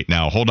 oh, wait,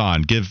 now, hold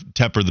on, give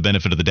Tepper the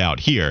benefit of the doubt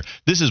here.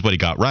 This is what he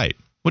got right.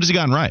 What has he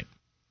gotten right?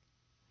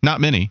 Not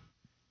many.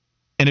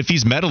 And if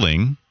he's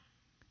meddling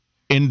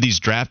in these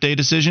draft day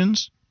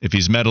decisions, if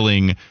he's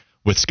meddling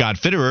with Scott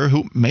Fitterer,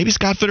 who maybe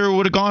Scott Fitterer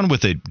would have gone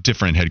with a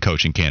different head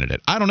coaching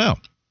candidate. I don't know.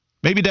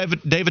 Maybe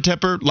David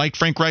Tepper liked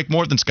Frank Reich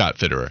more than Scott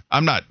Fitterer.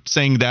 I'm not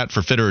saying that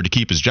for Fitterer to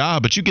keep his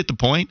job, but you get the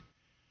point.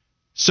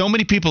 So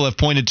many people have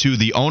pointed to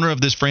the owner of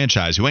this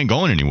franchise, who ain't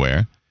going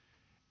anywhere,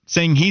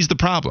 saying he's the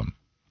problem.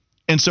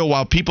 And so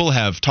while people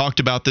have talked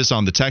about this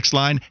on the text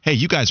line, hey,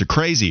 you guys are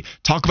crazy.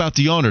 Talk about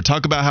the owner.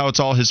 Talk about how it's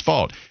all his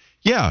fault.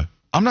 Yeah,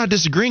 I'm not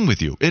disagreeing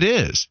with you. It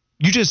is.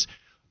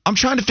 I'm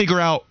trying to figure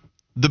out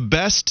the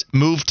best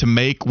move to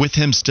make with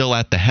him still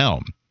at the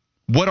helm.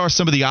 What are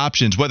some of the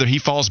options, whether he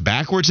falls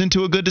backwards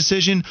into a good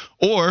decision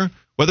or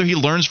whether he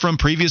learns from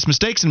previous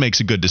mistakes and makes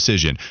a good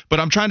decision. But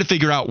I'm trying to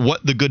figure out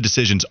what the good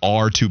decisions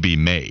are to be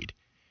made.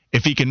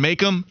 If he can make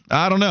them,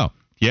 I don't know.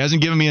 He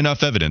hasn't given me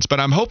enough evidence, but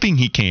I'm hoping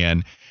he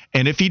can.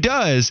 And if he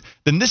does,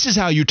 then this is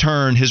how you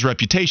turn his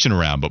reputation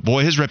around. But,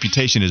 boy, his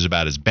reputation is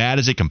about as bad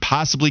as it can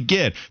possibly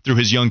get through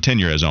his young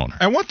tenure as owner.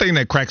 And one thing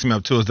that cracks me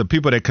up, too, is the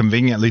people that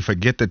conveniently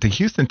forget that the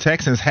Houston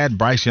Texans had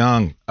Bryce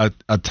Young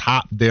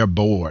atop their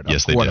board of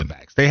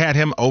quarterbacks. They had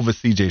him over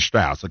C.J.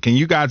 Stroud. So can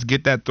you guys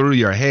get that through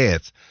your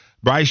heads?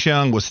 Bryce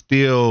Young was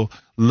still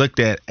looked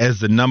at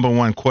as the number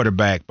 1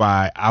 quarterback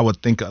by, I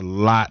would think, a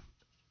lot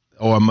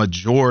or a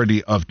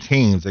majority of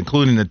teams,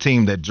 including the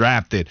team that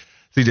drafted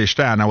C.J.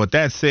 Stroud. Now, with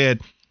that said,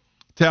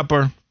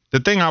 Tepper, the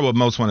thing I would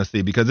most want to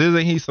see, because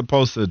isn't he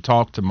supposed to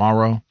talk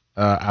tomorrow,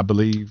 I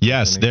believe?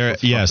 Yes,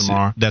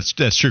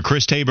 that's true.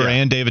 Chris Tabor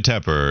and David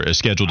Tepper are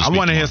scheduled to speak I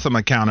want to hear some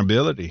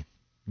accountability.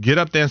 Get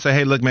up there and say,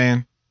 hey, look,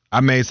 man, I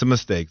made some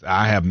mistakes.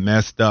 I have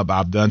messed up.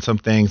 I've done some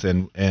things,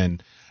 and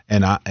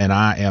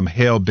I am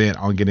hell-bent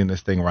on getting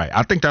this thing right.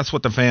 I think that's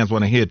what the fans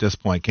want to hear at this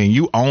point. Can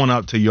you own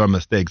up to your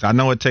mistakes? I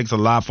know it takes a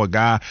lot for a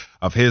guy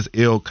of his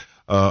ilk,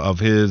 of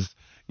his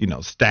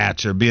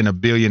stature, being a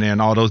billionaire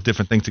and all those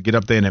different things to get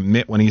up there and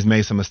admit when he's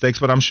made some mistakes,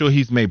 but I'm sure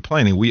he's made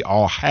plenty. We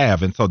all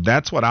have. And so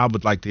that's what I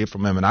would like to hear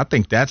from him. And I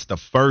think that's the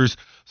first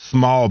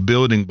small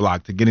building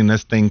block to getting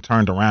this thing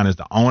turned around is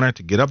the owner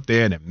to get up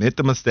there and admit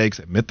the mistakes,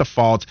 admit the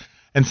faults,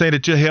 and say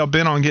that you're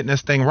hell-bent on getting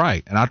this thing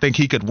right. And I think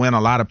he could win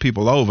a lot of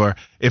people over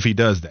if he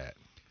does that.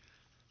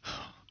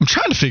 I'm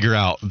trying to figure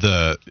out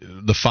the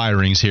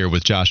firings here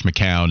with Josh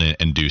McCown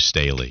and Deuce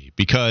Staley,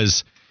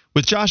 because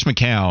with Josh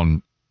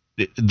McCown,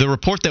 the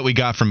report that we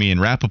got from Ian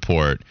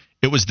Rappaport,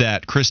 it was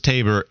that Chris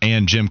Tabor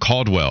and Jim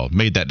Caldwell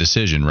made that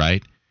decision,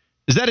 right?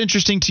 Is that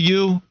interesting to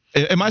you?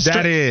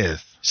 That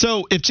is.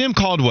 So if Jim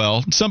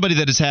Caldwell, somebody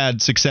that has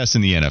had success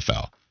in the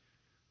NFL,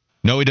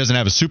 no, he doesn't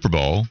have a Super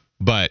Bowl,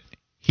 but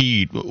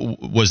he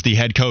was the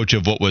head coach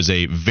of what was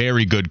a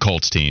very good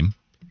Colts team.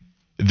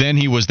 Then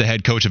he was the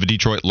head coach of a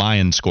Detroit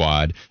Lions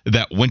squad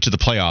that went to the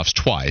playoffs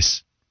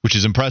twice, which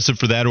is impressive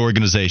for that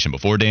organization.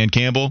 Before Dan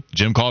Campbell,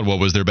 Jim Caldwell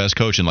was their best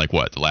coach in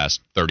the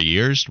last 30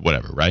 years,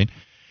 whatever, right?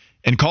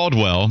 And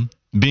Caldwell,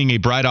 being a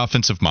bright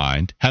offensive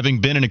mind, having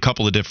been in a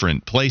couple of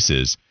different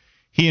places,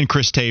 he and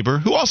Chris Tabor,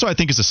 who also I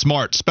think is a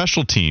smart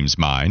special teams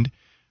mind,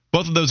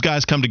 both of those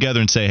guys come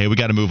together and say, hey, we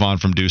got to move on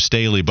from Deuce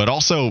Staley, but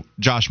also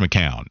Josh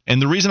McCown. And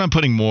the reason I'm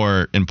putting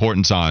more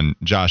importance on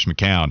Josh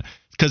McCown is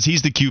because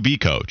he's the QB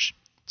coach.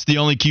 It's the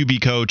only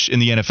QB coach in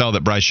the NFL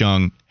that Bryce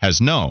Young has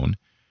known.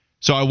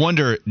 So I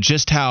wonder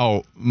just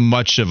how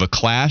much of a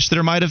clash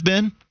there might have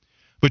been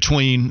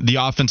between the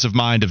offensive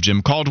mind of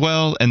Jim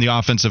Caldwell and the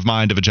offensive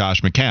mind of a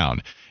Josh McCown.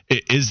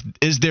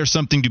 Is there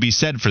something to be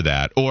said for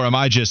that, or am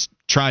I just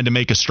trying to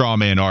make a straw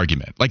man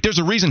argument? There's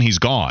a reason he's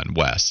gone,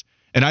 Wes,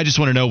 and I just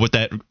want to know what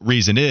that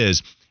reason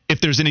is.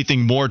 If there's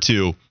anything more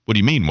to, what do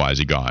you mean, why is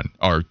he gone?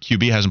 Our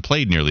QB hasn't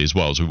played nearly as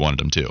well as we wanted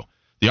him to.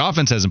 The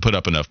offense hasn't put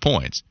up enough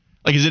points.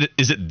 Is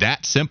it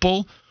that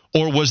simple?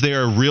 Or was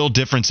there a real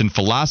difference in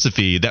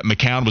philosophy that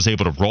McCown was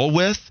able to roll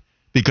with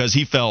because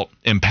he felt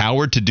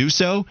empowered to do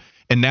so?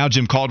 And now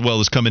Jim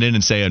Caldwell is coming in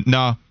and saying,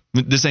 nah,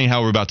 this ain't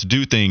how we're about to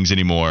do things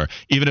anymore.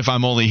 Even if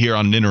I'm only here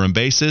on an interim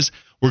basis,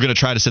 we're going to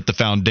try to set the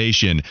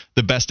foundation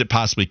the best it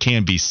possibly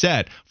can be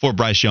set for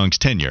Bryce Young's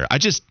tenure.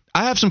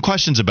 I have some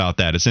questions about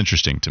that. It's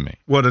interesting to me.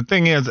 Well, the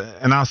thing is,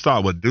 and I'll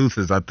start with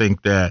Deuces, I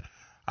think that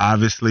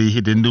obviously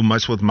he didn't do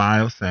much with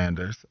Miles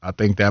Sanders. I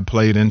think that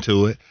played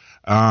into it.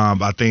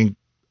 I think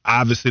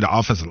obviously the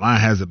offensive line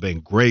hasn't been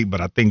great,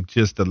 but I think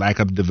just the lack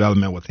of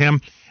development with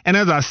him. And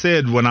as I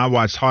said, when I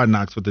watched Hard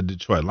Knocks with the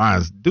Detroit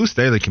Lions, Deuce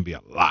Staley can be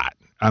a lot.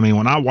 I mean,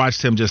 when I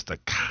watched him just a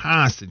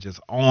constant, just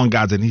on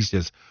guys, and he's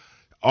just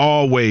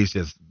always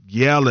just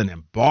yelling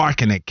and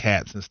barking at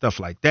cats and stuff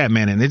like that,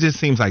 man. And it just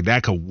seems like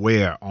that could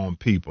wear on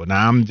people.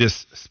 Now, I'm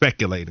just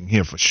speculating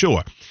here for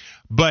sure.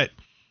 But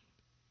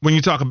when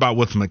you talk about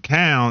with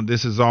McCown,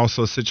 this is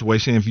also a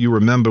situation, if you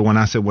remember when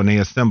I said when they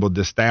assembled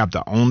this staff,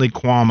 the only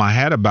qualm I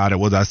had about it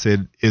was I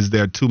said, is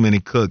there too many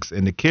cooks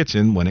in the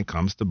kitchen when it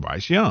comes to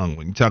Bryce Young?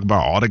 When you talk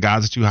about all the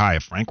guys that you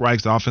hired, Frank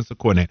Reich's offensive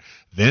coordinator,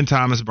 then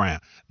Thomas Brown,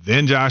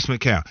 then Josh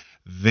McCown,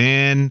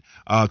 then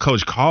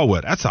Coach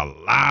Caldwell, that's a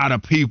lot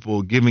of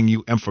people giving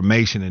you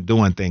information and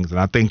doing things. And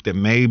I think that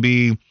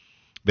maybe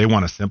they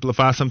want to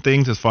simplify some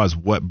things as far as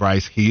what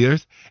Bryce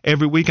hears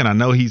every week. And I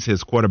know he's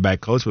his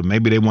quarterback coach, but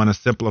maybe they want to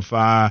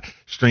simplify,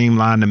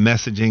 streamline the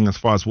messaging as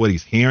far as what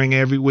he's hearing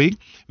every week.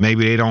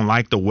 Maybe they don't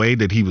like the way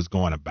that he was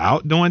going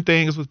about doing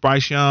things with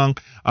Bryce Young.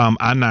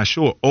 I'm not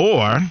sure.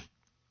 Or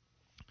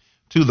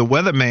to the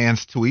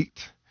weatherman's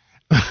tweet,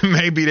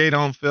 maybe they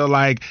don't feel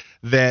like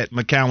that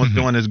McCown was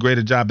doing as great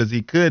a job as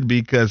he could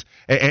because,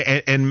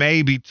 and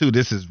maybe too,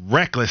 this is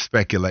reckless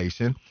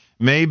speculation.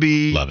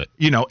 Maybe, love it.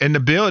 In the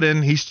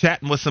building, he's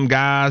chatting with some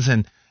guys,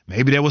 and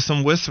maybe there was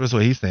some whispers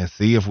where he's saying,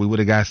 see, if we would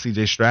have got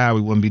C.J. Stroud,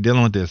 we wouldn't be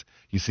dealing with this.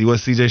 You see what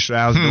C.J.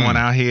 Stroud's doing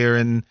out here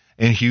in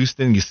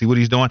Houston? You see what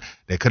he's doing?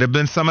 There could have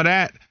been some of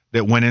that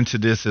went into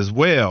this as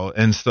well.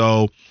 And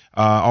so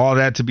all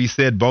that to be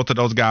said, both of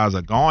those guys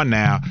are gone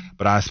now,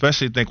 but I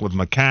especially think with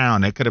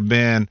McCown, there could have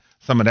been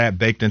some of that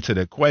baked into the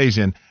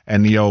equation,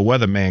 and the old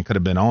weatherman could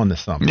have been on to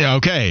something. Yeah,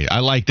 okay. I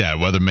like that.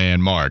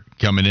 Weatherman Mark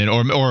coming in.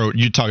 Or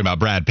you talking about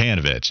Brad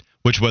Panovich.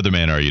 Which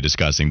weatherman are you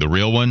discussing? The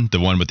real one? The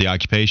one with the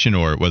occupation,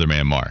 or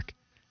Weatherman Mark?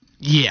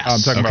 Yes. I'm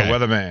talking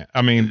about weatherman.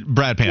 I mean,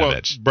 Brad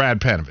Panovich. Well,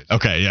 Brad Panovich.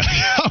 Okay, yeah.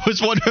 I was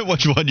wondering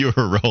which one you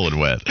were rolling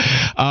with.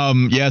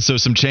 So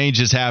some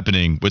changes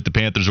happening with the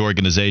Panthers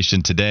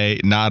organization today.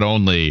 Not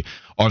only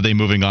are they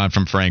moving on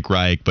from Frank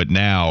Reich, but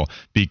now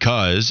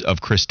because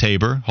of Chris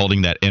Tabor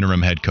holding that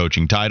interim head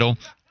coaching title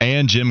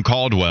and Jim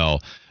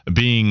Caldwell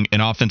being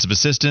an offensive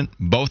assistant,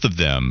 both of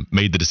them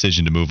made the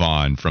decision to move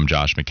on from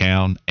Josh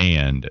McCown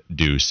and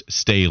Deuce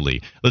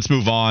Staley. Let's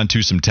move on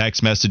to some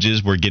text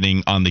messages we're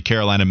getting on the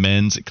Carolina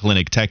Men's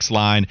Clinic text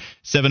line,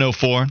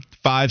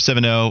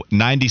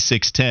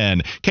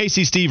 704-570-9610.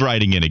 Casey Steve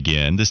writing in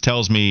again. This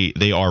tells me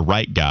they are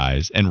Reich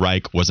guys, and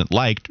Reich wasn't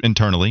liked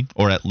internally,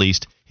 or at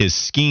least his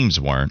schemes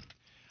weren't.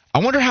 I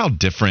wonder how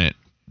different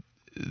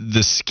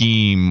the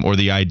scheme or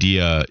the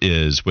idea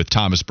is with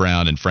Thomas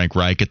Brown and Frank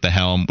Reich at the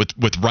helm,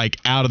 with Reich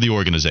out of the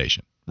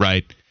organization,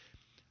 right?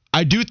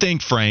 I do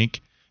think Frank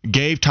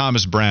gave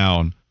Thomas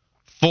Brown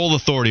full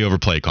authority over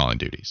play calling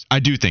duties. I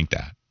do think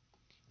that.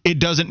 It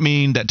doesn't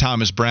mean that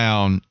Thomas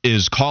Brown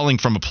is calling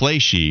from a play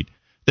sheet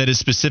that is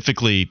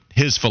specifically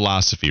his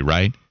philosophy,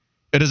 right?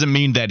 It doesn't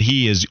mean that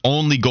he is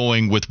only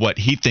going with what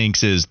he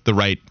thinks is the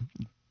right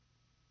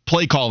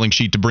play calling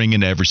sheet to bring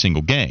into every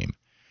single game.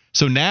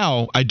 So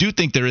now I do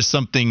think there is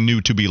something new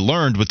to be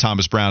learned with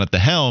Thomas Brown at the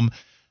helm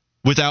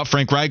without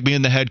Frank Reich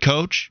being the head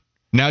coach.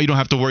 Now you don't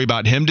have to worry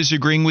about him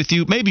disagreeing with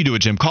you. Maybe do a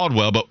Jim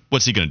Caldwell, but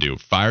what's he going to do?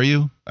 Fire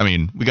you? I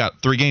mean, we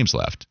got 3 games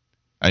left.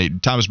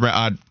 Thomas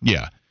Brown,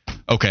 yeah.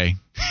 Okay.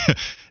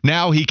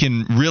 Now he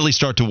can really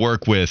start to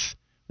work with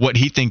what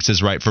he thinks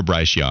is right for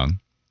Bryce Young.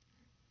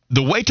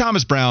 The way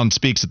Thomas Brown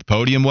speaks at the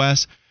podium,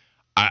 Wes,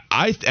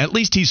 I at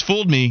least he's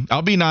fooled me.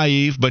 I'll be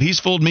naive, but he's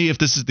fooled me if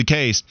this is the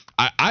case.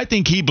 I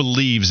think he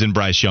believes in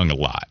Bryce Young a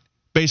lot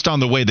based on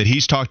the way that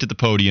he's talked at the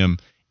podium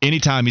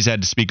anytime he's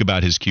had to speak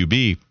about his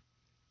QB.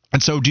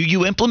 And so do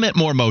you implement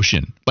more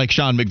motion like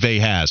Sean McVay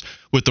has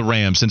with the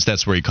Rams, since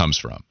that's where he comes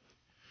from?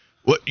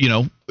 What,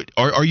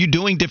 are you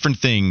doing different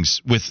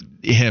things with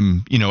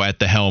him, at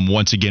the helm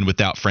once again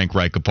without Frank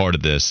Reich a part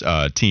of this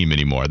team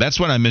anymore? That's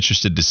what I'm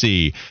interested to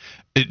see.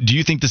 Do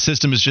you think the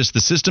system is just the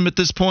system at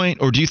this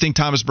point, or do you think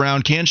Thomas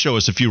Brown can show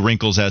us a few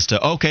wrinkles as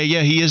to, okay,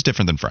 yeah, he is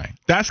different than Frank?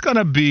 That's going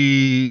to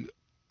be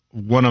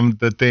one of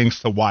the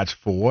things to watch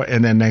for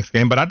in that next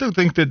game, but I do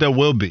think that there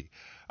will be.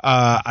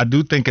 I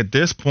do think at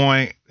this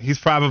point,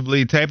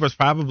 Tabor's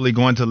probably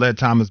going to let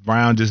Thomas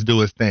Brown just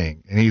do his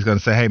thing, and he's going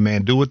to say, hey,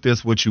 man, do with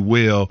this what you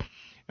will,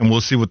 and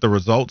we'll see what the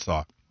results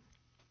are.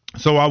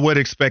 So I would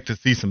expect to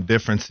see some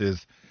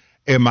differences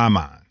in my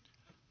mind.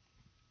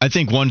 I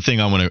think one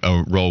thing I want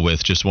to roll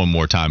with just one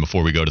more time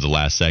before we go to the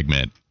last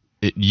segment.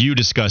 You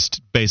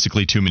discussed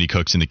basically too many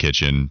cooks in the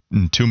kitchen,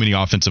 too many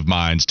offensive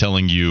minds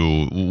telling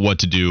you what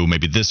to do,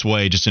 maybe this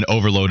way, just an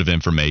overload of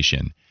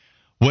information.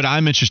 What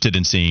I'm interested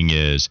in seeing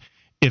is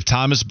if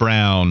Thomas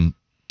Brown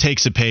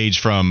takes a page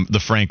from the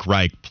Frank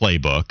Reich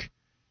playbook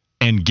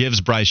and gives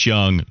Bryce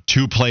Young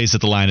 2 plays at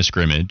the line of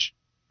scrimmage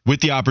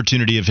with the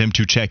opportunity of him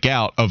to check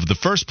out of the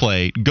first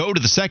play, go to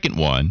the second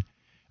one,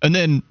 and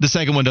then the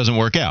second one doesn't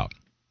work out.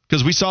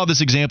 Because we saw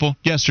this example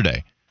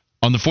yesterday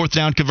on the 4th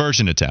down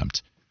conversion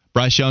attempt.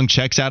 Bryce Young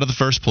checks out of the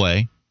first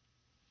play.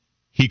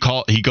 He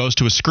goes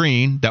to a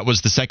screen. That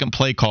was the second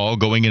play call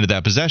going into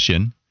that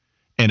possession,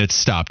 and it's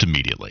stopped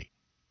immediately.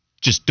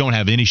 Just don't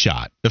have any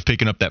shot of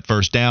picking up that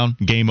first down.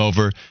 Game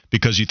over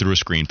because you threw a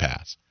screen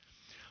pass.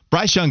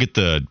 Bryce Young at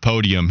the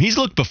podium, he's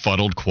looked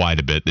befuddled quite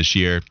a bit this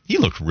year. He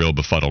looked real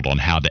befuddled on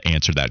how to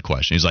answer that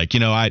question. He's like,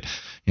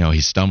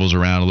 he stumbles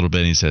around a little bit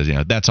and he says,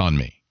 that's on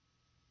me.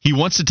 He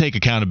wants to take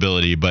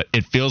accountability, but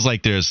it feels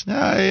like there's,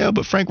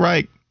 but Frank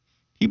Reich,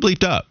 he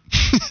bleeped up.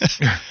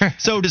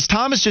 So does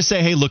Thomas just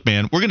say, hey, look,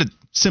 man, we're going to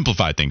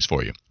simplify things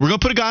for you. We're going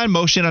to put a guy in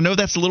motion. I know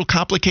that's a little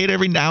complicated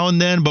every now and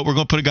then, but we're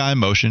going to put a guy in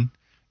motion.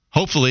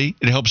 Hopefully,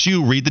 it helps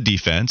you read the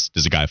defense.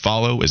 Does the guy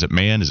follow? Is it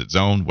man? Is it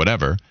zone?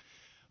 Whatever.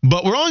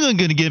 But we're only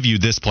going to give you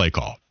this play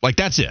call. Like,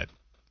 that's it.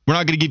 We're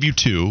not going to give you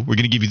two. We're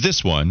going to give you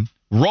this one.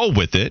 Roll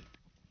with it.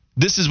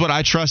 This is what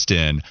I trust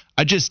in.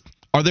 Is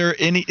there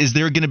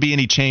going to be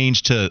any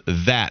change to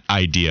that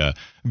idea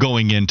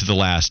going into the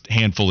last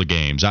handful of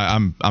games?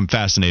 I'm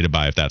fascinated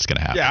by if that's going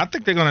to happen. Yeah, I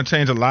think they're going to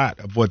change a lot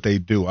of what they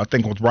do. I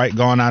think with Wright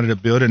going out of the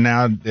building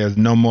now, there's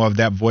no more of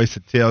that voice to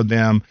tell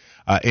them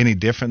any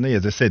differently.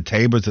 As I said,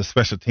 Tabor's a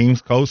special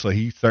teams coach, so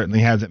he certainly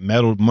hasn't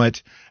meddled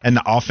much in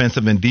the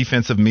offensive and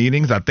defensive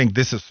meetings. I think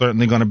this is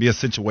certainly going to be a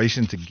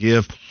situation to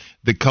give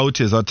the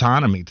coaches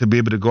autonomy to be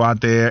able to go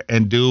out there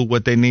and do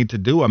what they need to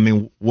do. I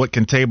mean, what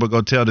can Tabor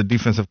go tell the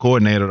defensive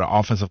coordinator, the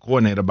offensive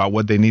coordinator about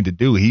what they need to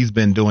do? He's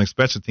been doing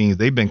special teams.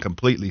 They've been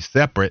completely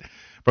separate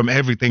from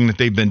everything that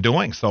they've been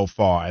doing so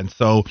far. And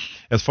so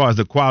as far as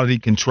the quality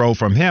control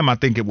from him, I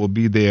think it will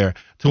be there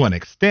to an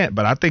extent,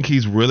 but I think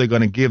he's really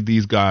going to give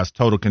these guys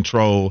total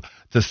control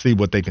to see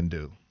what they can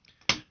do.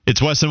 It's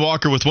Weston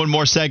Walker with one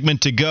more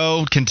segment to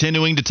go,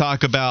 continuing to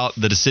talk about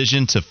the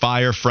decision to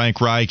fire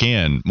Frank Reich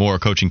and more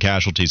coaching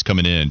casualties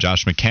coming in.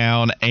 Josh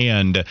McCown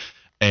and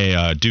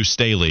Deuce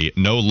Staley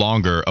no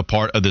longer a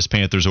part of this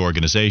Panthers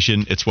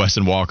organization. It's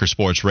Weston Walker,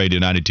 Sports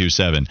Radio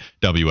 92.7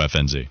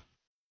 WFNZ.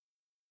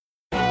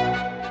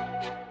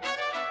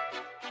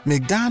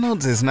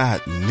 McDonald's is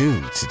not new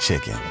to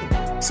chicken.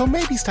 So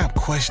maybe stop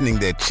questioning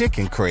their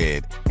chicken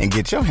cred and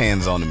get your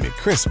hands on the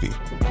McCrispy.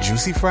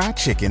 Juicy fried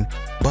chicken,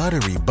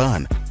 buttery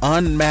bun,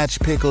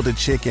 unmatched pickle to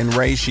chicken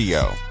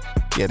ratio.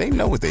 Yeah, they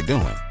know what they're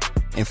doing.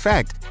 In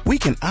fact, we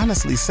can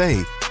honestly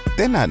say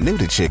they're not new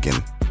to chicken.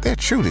 They're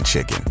true to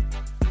chicken.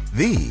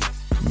 The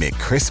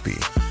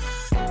McCrispy.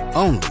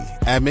 Only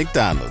at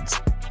McDonald's.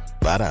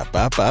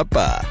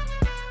 Ba-da-ba-ba-ba.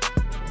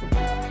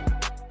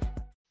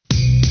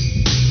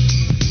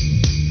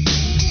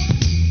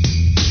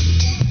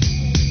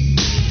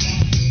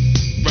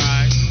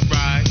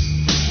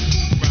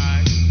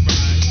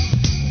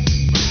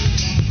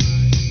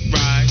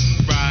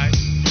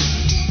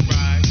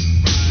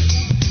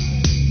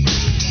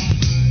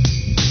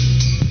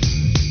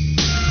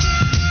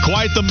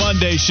 Quite the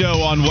Monday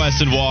show on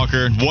Weston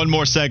Walker. One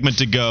more segment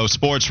to go.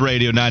 Sports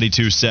Radio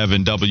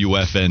 92.7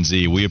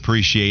 WFNZ. We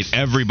appreciate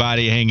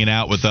everybody hanging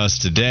out with us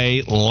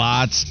today.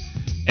 Lots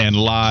and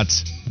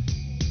lots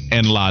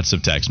and lots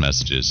of text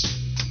messages.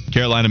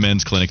 Carolina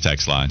Men's Clinic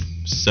text line,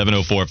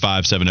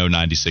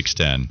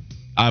 704-570-9610.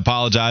 I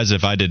apologize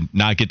if I did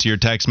not get to your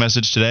text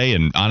message today,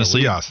 and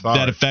honestly,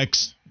 that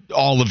affects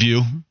all of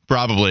you,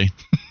 probably.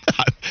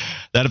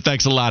 That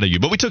affects a lot of you.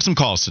 But we took some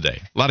calls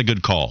today. A lot of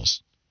good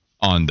calls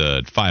on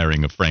the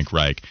firing of Frank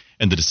Reich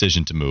and the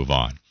decision to move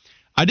on.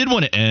 I did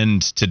want to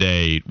end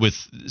today with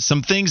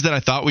some things that I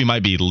thought we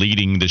might be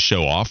leading the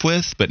show off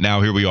with, but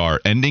now here we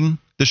are ending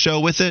the show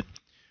with it.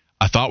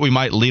 I thought we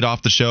might lead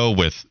off the show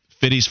with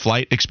Fitty's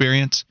flight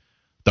experience.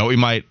 Thought we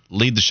might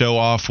lead the show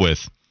off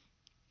with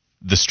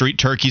the street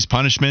turkeys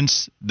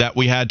punishments that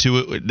we have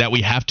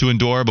to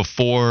endure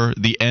before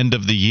the end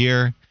of the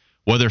year.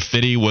 Whether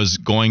Fitty was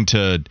going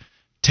to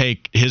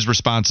take his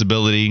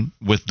responsibility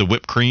with the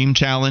whipped cream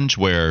challenge,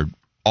 where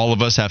all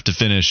of us have to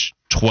finish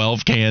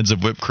 12 cans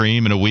of whipped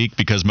cream in a week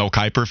because Mel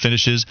Kiper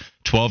finishes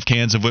 12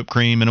 cans of whipped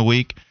cream in a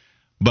week.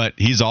 But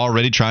he's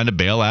already trying to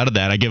bail out of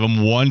that. I give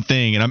him one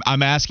thing, and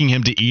I'm asking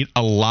him to eat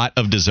a lot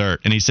of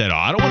dessert. And he said,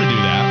 I don't want to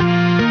do that.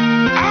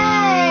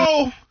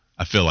 Ow!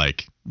 I feel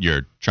like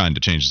you're trying to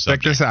change the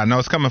subject. Check this out. No,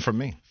 it's coming from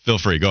me. Feel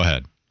free. Go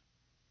ahead.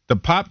 The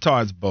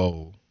Pop-Tarts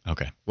Bowl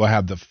okay. will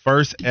have the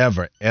first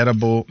ever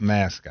edible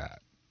mascot.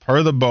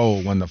 Per the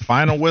bowl, when the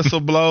final whistle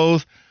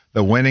blows,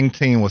 the winning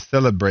team will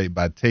celebrate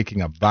by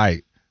taking a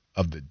bite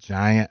of the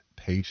giant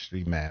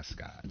pastry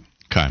mascot.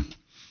 Okay.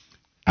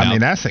 I mean,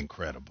 that's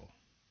incredible.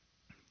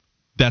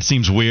 That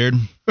seems weird.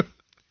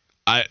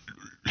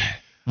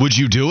 Would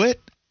you do it?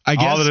 I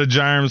guess. All of the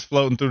germs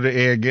floating through the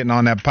air, getting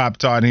on that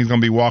Pop-Tart, and he's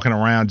going to be walking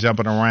around,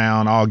 jumping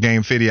around, all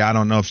game Fitty. I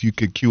don't know if you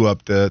could cue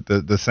up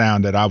the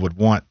sound that I would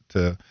want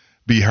to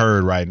be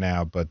heard right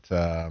now, but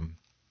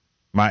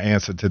my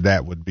answer to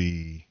that would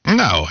be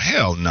no,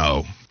 hell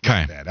no.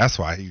 Okay. That's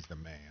why he's the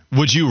man.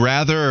 Would you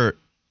rather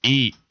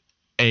eat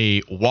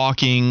a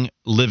walking,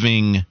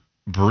 living,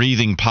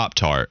 breathing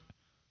Pop-Tart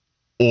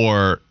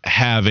or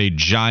have a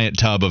giant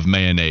tub of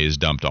mayonnaise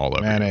dumped all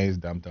over Mayonnaise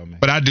dumped on me.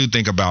 But I do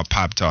think about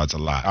Pop-Tarts a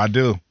lot. I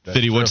do.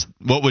 Fitty,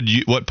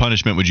 what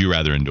punishment would you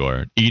rather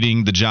endure?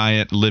 Eating the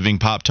giant living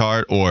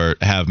Pop-Tart or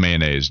have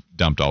mayonnaise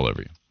dumped all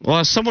over you? Well,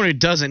 as someone who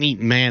doesn't eat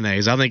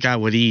mayonnaise, I think I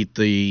would eat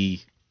the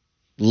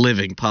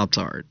living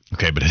Pop-Tart.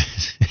 Okay, but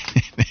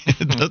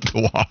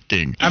the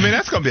walking. I mean,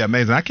 that's going to be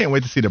amazing. I can't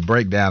wait to see the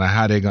breakdown of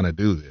how they're going to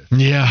do this.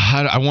 Yeah,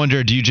 I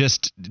wonder. Do you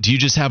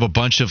just have a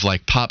bunch of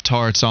like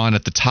Pop-Tarts on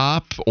at the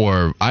top,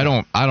 or I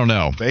don't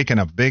know. Baking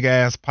a big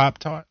ass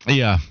Pop-Tart.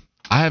 Yeah,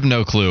 I have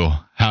no clue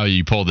how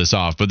you pull this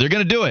off, but they're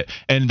going to do it.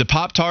 And the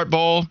Pop-Tart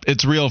Bowl,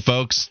 it's real,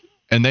 folks.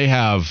 And they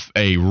have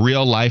a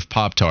real-life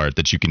Pop-Tart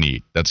that you can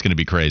eat. That's going to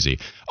be crazy.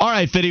 All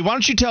right, Fitty, why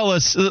don't you tell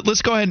us,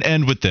 let's go ahead and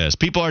end with this.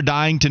 People are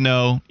dying to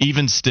know,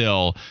 even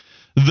still,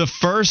 the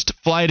first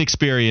flight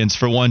experience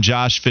for one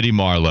Josh Fitty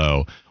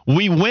Marlowe.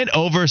 We went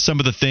over some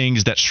of the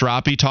things that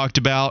Shroppy talked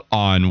about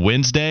on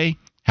Wednesday,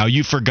 how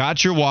you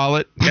forgot your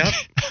wallet. Yep.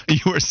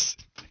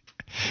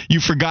 You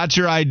forgot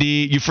your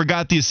ID. You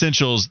forgot the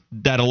essentials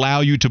that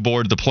allow you to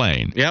board the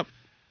plane. Yep.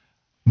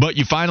 But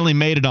you finally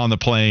made it on the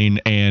plane,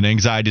 and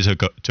anxiety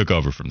took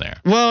over from there.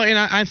 Well, and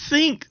I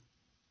think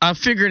I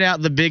figured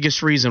out the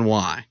biggest reason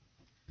why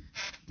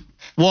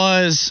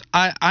was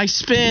I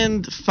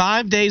spend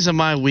 5 days of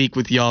my week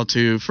with y'all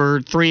two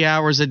for 3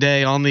 hours a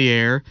day on the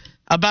air,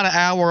 about an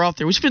hour off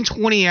there. We spend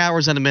 20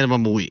 hours at a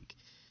minimum a week.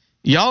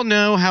 Y'all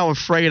know how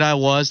afraid I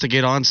was to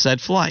get on said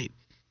flight.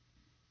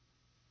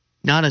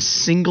 Not a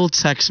single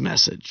text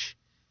message.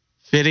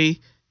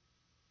 Fitty,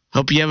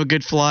 hope you have a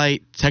good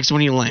flight. Text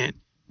when you land.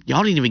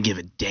 Y'all didn't even give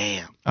a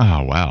damn.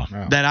 Oh, wow.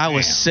 That I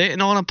was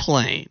sitting on a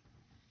plane,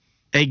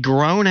 a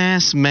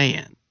grown-ass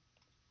man,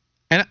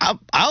 and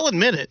I'll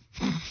admit it,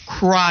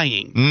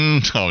 crying.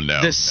 Oh,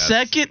 no. The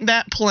second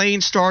that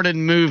plane started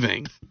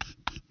moving,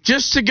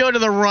 just to go to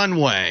the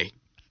runway,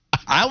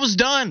 I was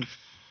done.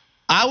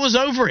 I was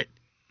over it.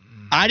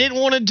 I didn't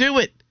want to do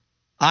it.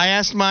 I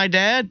asked my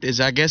dad,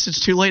 I guess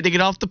it's too late to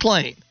get off the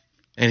plane.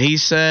 And he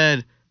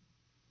said,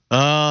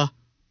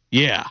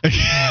 yeah.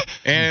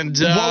 And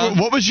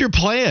what was your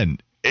plan?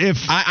 If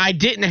I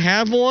didn't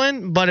have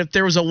one, but if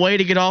there was a way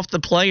to get off the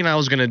plane, I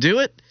was going to do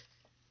it.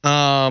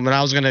 And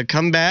I was going to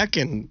come back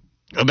and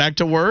go back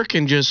to work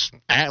and just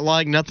act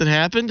like nothing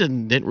happened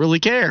and didn't really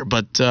care.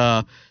 But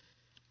the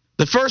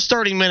first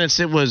 30 minutes,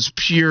 it was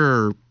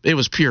pure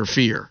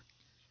fear.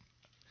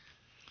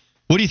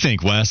 What do you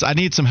think, Wes? I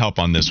need some help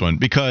on this one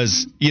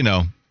because,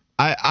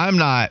 I'm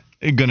not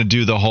going to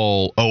do the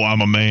whole,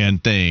 I'm a man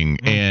thing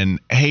and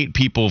hate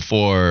people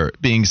for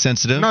being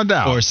sensitive. No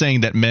doubt. Or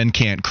saying that men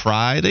can't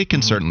cry. They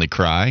can certainly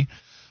cry.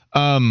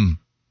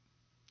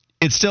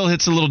 It still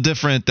hits a little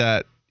different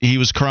that he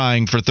was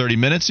crying for 30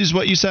 minutes, is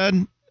what you said,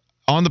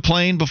 on the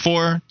plane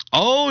before.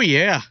 Oh,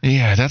 yeah.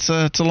 Yeah, it's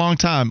a long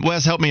time.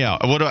 Wes, help me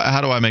out.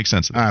 How do I make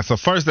sense of that? All right, so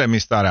first let me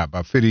start out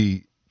by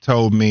Fitty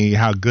told me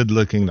how good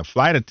looking the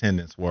flight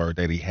attendants were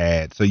that he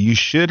had. So you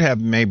should have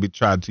maybe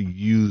tried to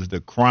use the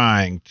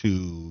crying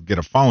to get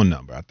a phone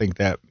number. I think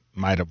that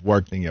might have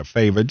worked in your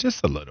favor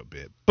just a little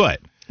bit.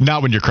 But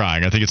not when you're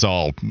crying. I think it's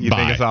all You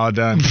think it's all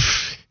done?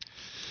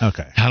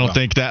 Okay. I don't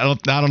think that.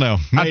 I don't know.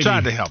 Maybe. I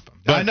tried to help him.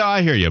 I know.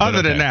 I hear you.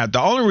 Other than that, the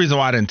only reason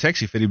why I didn't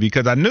text you, Fitty,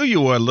 because I knew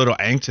you were a little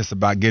anxious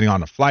about getting on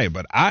the flight,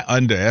 but I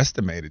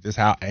underestimated just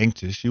how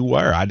anxious you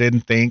were. I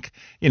didn't think,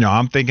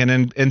 I'm thinking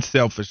in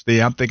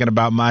selfishly. I'm thinking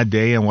about my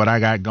day and what I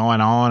got going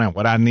on and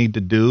what I need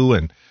to do.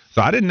 And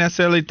so I didn't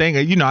necessarily think,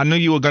 I knew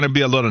you were going to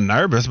be a little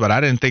nervous, but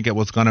I didn't think it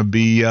was going to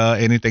be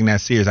anything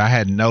that serious. I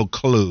had no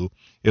clue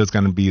it was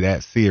going to be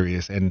that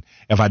serious. And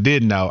if I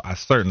did know, I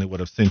certainly would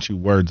have sent you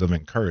words of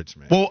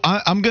encouragement. Well,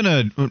 I'm going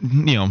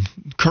to,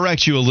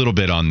 correct you a little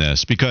bit on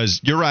this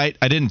because you're right.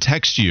 I didn't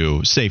text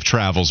you safe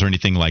travels or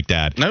anything like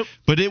that. Nope.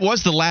 But it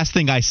was the last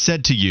thing I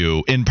said to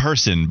you in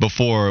person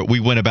before we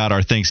went about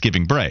our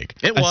Thanksgiving break.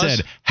 I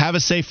said, have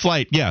a safe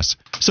flight. Yes.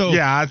 So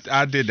yeah,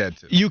 I did that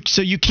too.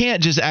 So you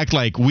can't just act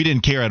like we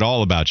didn't care at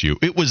all about you.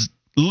 It was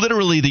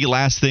literally the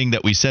last thing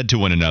that we said to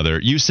one another.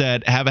 You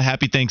said, have a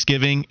happy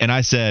Thanksgiving. And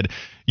I said,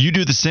 you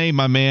do the same,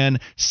 my man.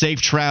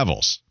 Safe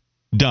travels.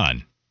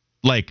 Done.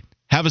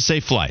 Have a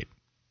safe flight.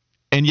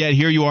 And yet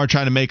here you are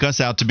trying to make us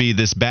out to be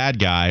this bad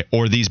guy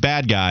or these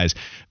bad guys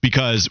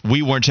because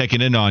we weren't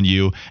checking in on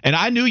you. And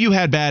I knew you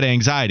had bad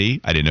anxiety.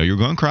 I didn't know you were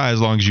going to cry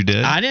as long as you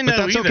did. I didn't know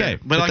that's either. Okay.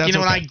 But when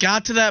I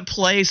got to that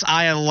place,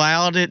 I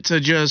allowed it to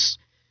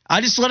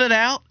I just let it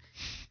out.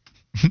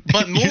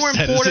 But more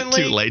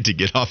importantly, it's too late to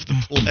get off the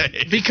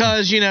plane.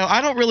 Because,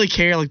 I don't really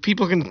care.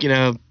 People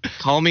can,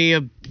 call me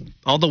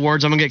all the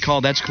words I'm going to get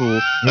called. That's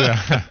cool.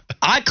 Yeah.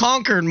 I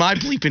conquered my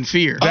bleeping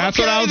fear. That's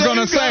what I was going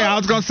to say. I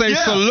was going to say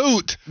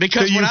salute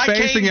because to you when I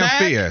facing came your back,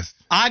 fears.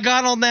 I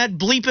got on that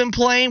bleeping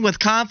plane with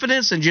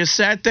confidence and just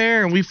sat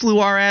there, and we flew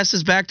our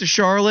asses back to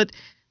Charlotte.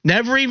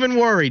 Never even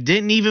worried.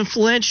 Didn't even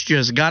flinch.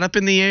 Just got up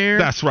in the air.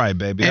 That's right,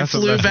 baby. And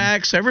flew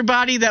back. So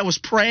everybody that was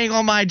preying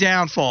on my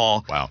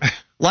downfall. Wow.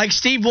 Like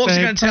Steve Wilkes is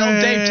going to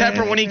tell Dave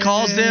Tepper when he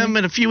calls them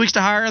in a few weeks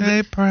to hire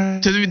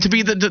to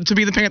be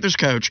the Panthers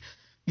coach.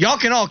 Y'all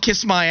can all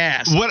kiss my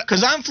ass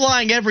because I'm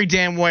flying every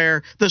damn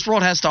where this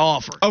world has to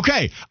offer.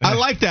 Okay, I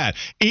like that.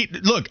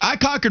 Look, I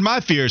conquered my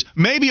fears,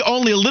 maybe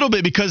only a little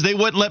bit because they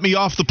wouldn't let me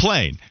off the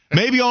plane.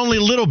 Maybe only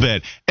a little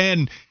bit.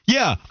 And,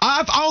 yeah,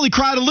 I only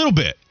cried a little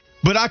bit,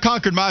 but I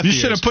conquered my fears.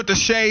 You should have put the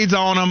shades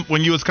on them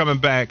when you was coming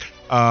back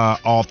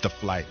off the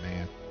flight,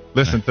 man.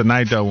 Listen,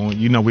 tonight, though,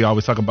 we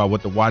always talk about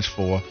what to watch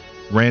for.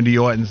 Randy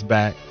Orton's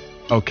back.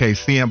 Okay,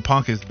 CM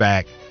Punk is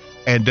back.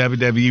 And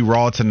WWE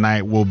Raw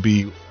tonight will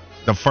be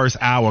the first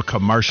hour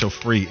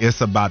commercial-free.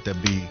 It's about to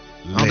be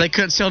lit. Oh, they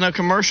couldn't sell no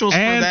commercials for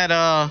that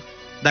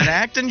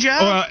acting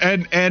job?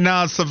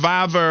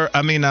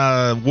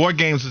 War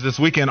Games was this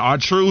weekend.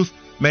 R-Truth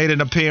made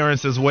an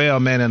appearance as well,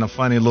 man, in a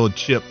funny little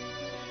chip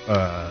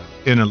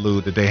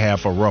interlude that they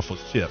have for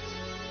Ruffles Chips.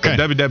 Okay.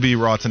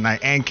 WWE Raw tonight,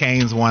 and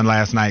Canes won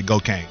last night. Go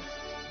Canes.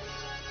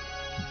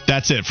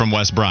 That's it from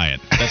Wes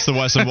Bryant. That's the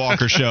Wes and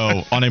Walker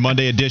Show on a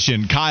Monday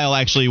edition. Kyle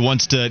actually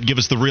wants to give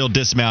us the real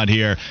dismount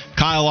here.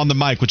 Kyle, on the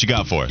mic, what you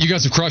got for it? You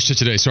guys have crushed it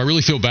today, so I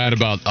really feel bad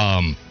about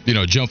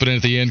jumping in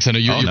at the end, because I know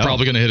you're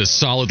probably going to hit a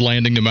solid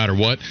landing no matter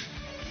what.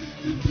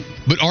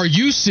 But are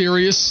you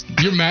serious?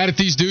 You're mad at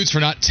these dudes for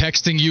not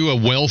texting you a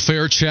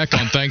welfare check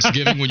on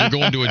Thanksgiving when you're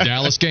going to a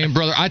Dallas game?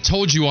 Brother, I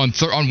told you on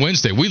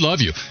Wednesday, we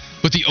love you.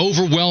 But the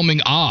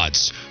overwhelming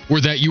odds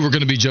were that you were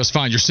going to be just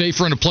fine. You're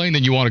safer in a plane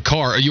than you are in a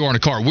car.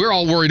 We're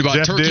all worried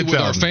about Turkey with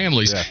our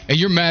families, and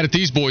you're mad at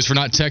these boys for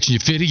not texting you.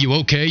 Fitty, you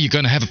okay? You're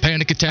going to have a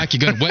panic attack?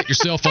 You're going to wet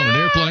yourself on an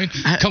airplane?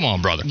 Come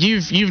on, brother.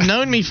 You've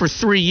known me for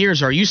 3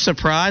 years. Are you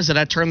surprised that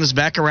I turned this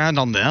back around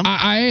on them?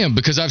 I am,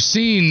 because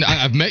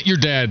I've met your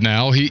dad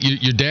now.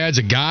 Your dad's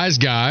a guy's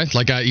guy.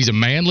 He's a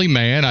manly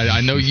man.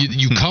 I know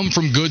you come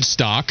from good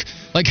stock.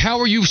 How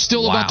are you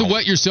still about to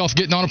wet yourself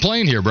getting on a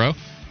plane here, bro?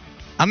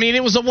 I mean,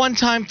 it was a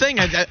one-time thing.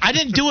 I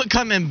didn't do it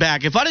coming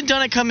back. If I'd have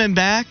done it coming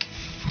back,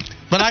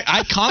 but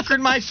I conquered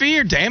my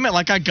fear. Damn it!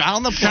 I got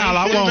on the plane. Kyle,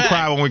 I won't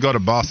cry when we go to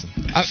Boston.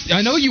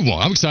 I know you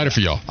won't. I'm excited for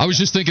y'all. I was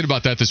just thinking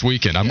about that this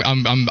weekend.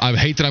 I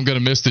hate that I'm going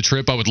to miss the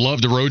trip. I would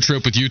love the road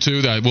trip with you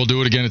two. We'll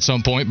do it again at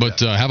some point. But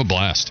have a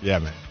blast. Yeah,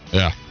 man.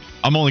 Yeah.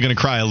 I'm only going to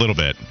cry a little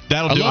bit.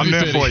 That'll do. I'm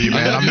there for you,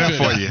 man. I'm there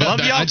for you. Love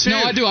y'all too. No,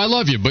 I do. I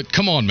love you. But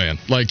come on, man.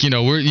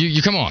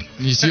 You come on.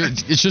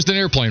 It's just an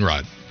airplane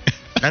ride.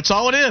 That's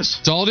all it is.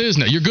 That's all it is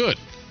now. You're good.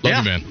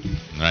 Love you, man.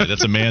 All right,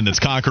 that's a man that's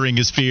conquering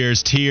his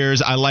fears,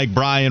 tears. I like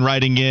Brian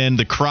writing in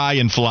the cry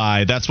and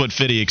fly. That's what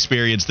Fitty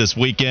experienced this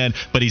weekend.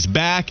 But he's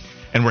back,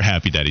 and we're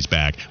happy that he's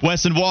back.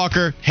 Wes and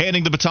Walker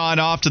handing the baton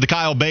off to the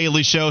Kyle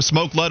Bailey Show.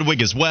 Smoke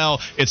Ludwig as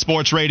well. It's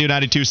Sports Radio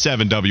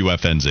 92.7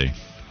 WFNZ.